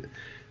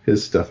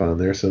his stuff on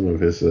there, some of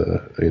his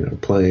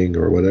playing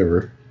or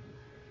whatever.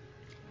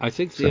 I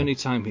think the only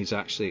time he's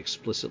actually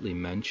explicitly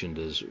mentioned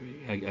is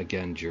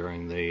again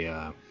during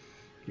the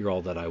You're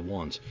All That I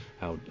Want.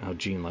 How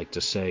Gene liked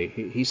to say,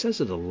 he says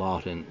it a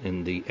lot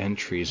in the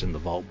entries in the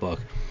vault book.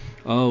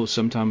 Oh,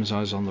 sometimes I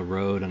was on the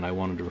road and I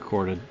wanted to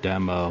record a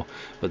demo,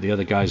 but the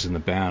other guys in the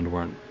band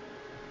weren't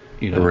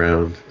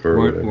around,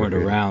 weren't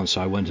around,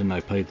 so I went in and I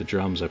played the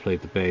drums, I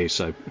played the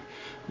bass,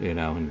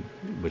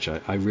 which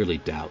I really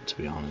doubt, to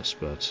be honest,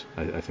 but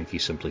I think he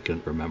simply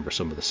couldn't remember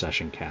some of the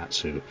session cats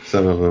who...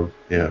 Some of them,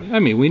 yeah. I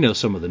mean, we know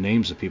some of the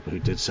names of people who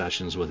did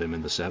sessions with him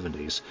in the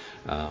 70s,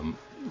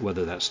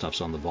 whether that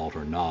stuff's on the vault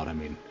or not. I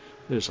mean,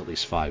 there's at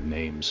least 5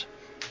 names.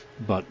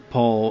 But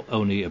Paul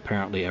only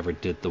apparently ever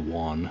did the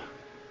one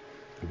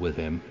with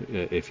him,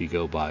 if you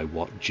go by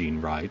what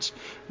Gene writes.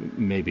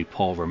 Maybe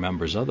Paul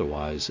remembers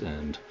otherwise,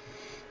 and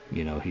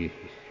he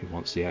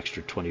wants the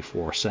extra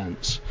 24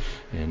 cents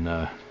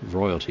in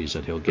royalties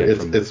that he'll get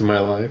from... It's My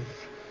Life.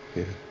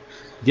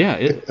 Yeah,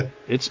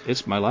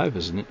 it's My Life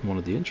is one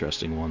of the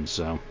interesting ones.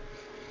 So,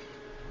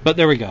 but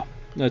there we go.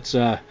 That's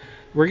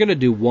we're gonna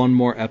do one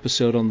more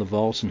episode on the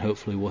vault, and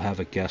hopefully we'll have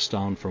a guest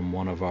on from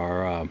one of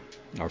our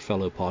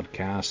fellow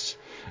podcasts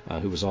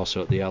who was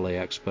also at the LA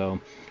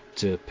Expo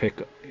to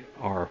pick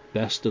our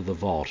best of the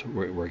vault.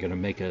 We're gonna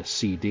make a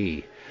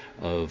CD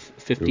of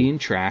 15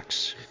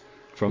 tracks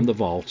from the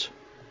vault,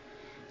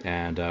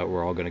 and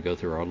we're all going to go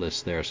through our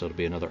list there, so it'll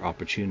be another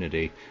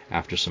opportunity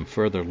after some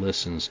further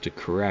listens to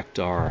correct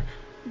our,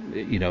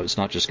 it's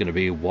not just going to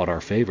be what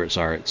our favorites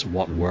are, it's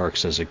what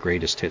works as a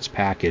greatest hits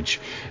package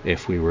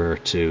if we were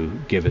to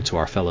give it to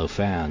our fellow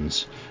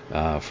fans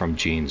from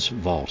Gene's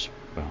vault.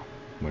 Well,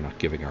 we're not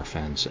giving our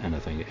fans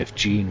anything. If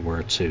Gene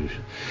were to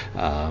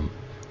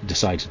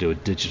decide to do a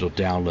digital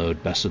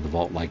download best of the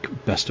vault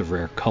like Best of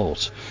Rare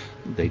Cult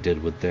they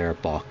did with their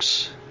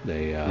box,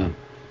 they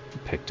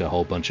picked a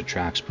whole bunch of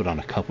tracks, put on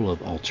a couple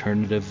of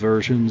alternative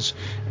versions,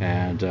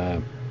 and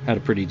had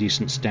a pretty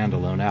decent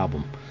standalone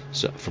album.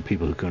 So for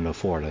people who couldn't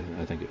afford it,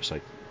 I think it was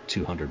like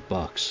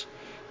 $200,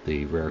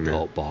 the Rare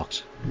Cult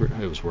box.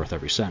 It was worth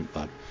every cent,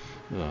 but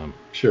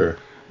sure.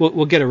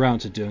 We'll get around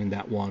to doing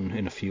that one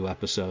in a few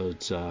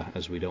episodes,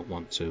 as we don't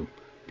want to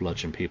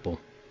bludgeon people,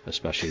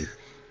 especially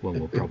when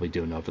we'll probably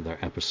do another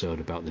episode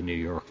about the New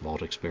York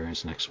Vault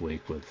experience next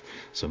week with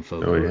some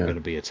folk who are going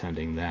to be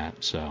attending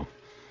that. So.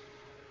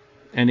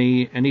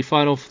 Any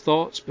final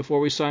thoughts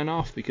before we sign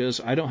off? Because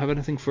I don't have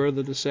anything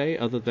further to say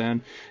other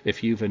than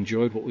if you've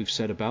enjoyed what we've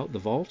said about the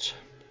vault,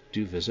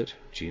 do visit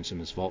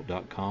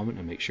GeneSimmonsVault.com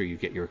and make sure you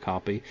get your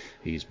copy.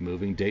 He's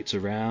moving dates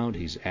around,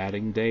 he's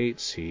adding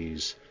dates,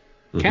 he's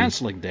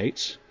canceling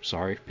dates.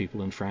 Sorry,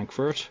 people in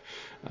Frankfurt.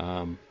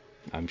 I'm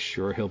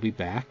sure he'll be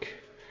back.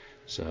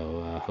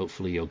 So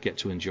hopefully you'll get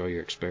to enjoy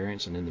your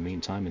experience, and in the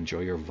meantime, enjoy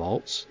your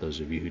vaults,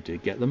 those of you who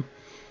did get them.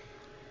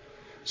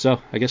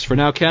 So I guess for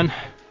now, Ken...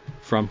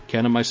 From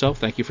Ken and myself,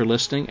 thank you for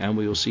listening, and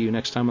we will see you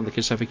next time on the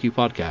Kiss FAQ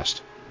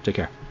podcast. Take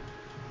care.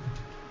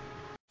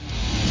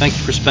 Thank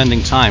you for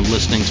spending time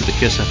listening to the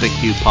Kiss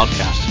FAQ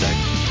podcast today.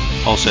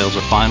 All sales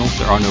are final,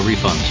 there are no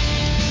refunds.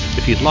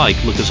 If you'd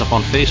like, look us up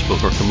on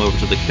Facebook or come over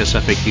to the Kiss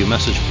FAQ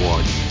message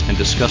board and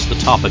discuss the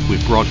topic we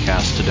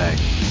broadcast today.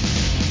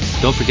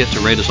 Don't forget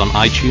to rate us on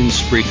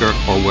iTunes, Spreaker,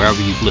 or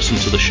wherever you've listened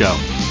to the show.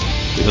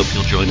 We hope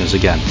you'll join us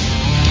again.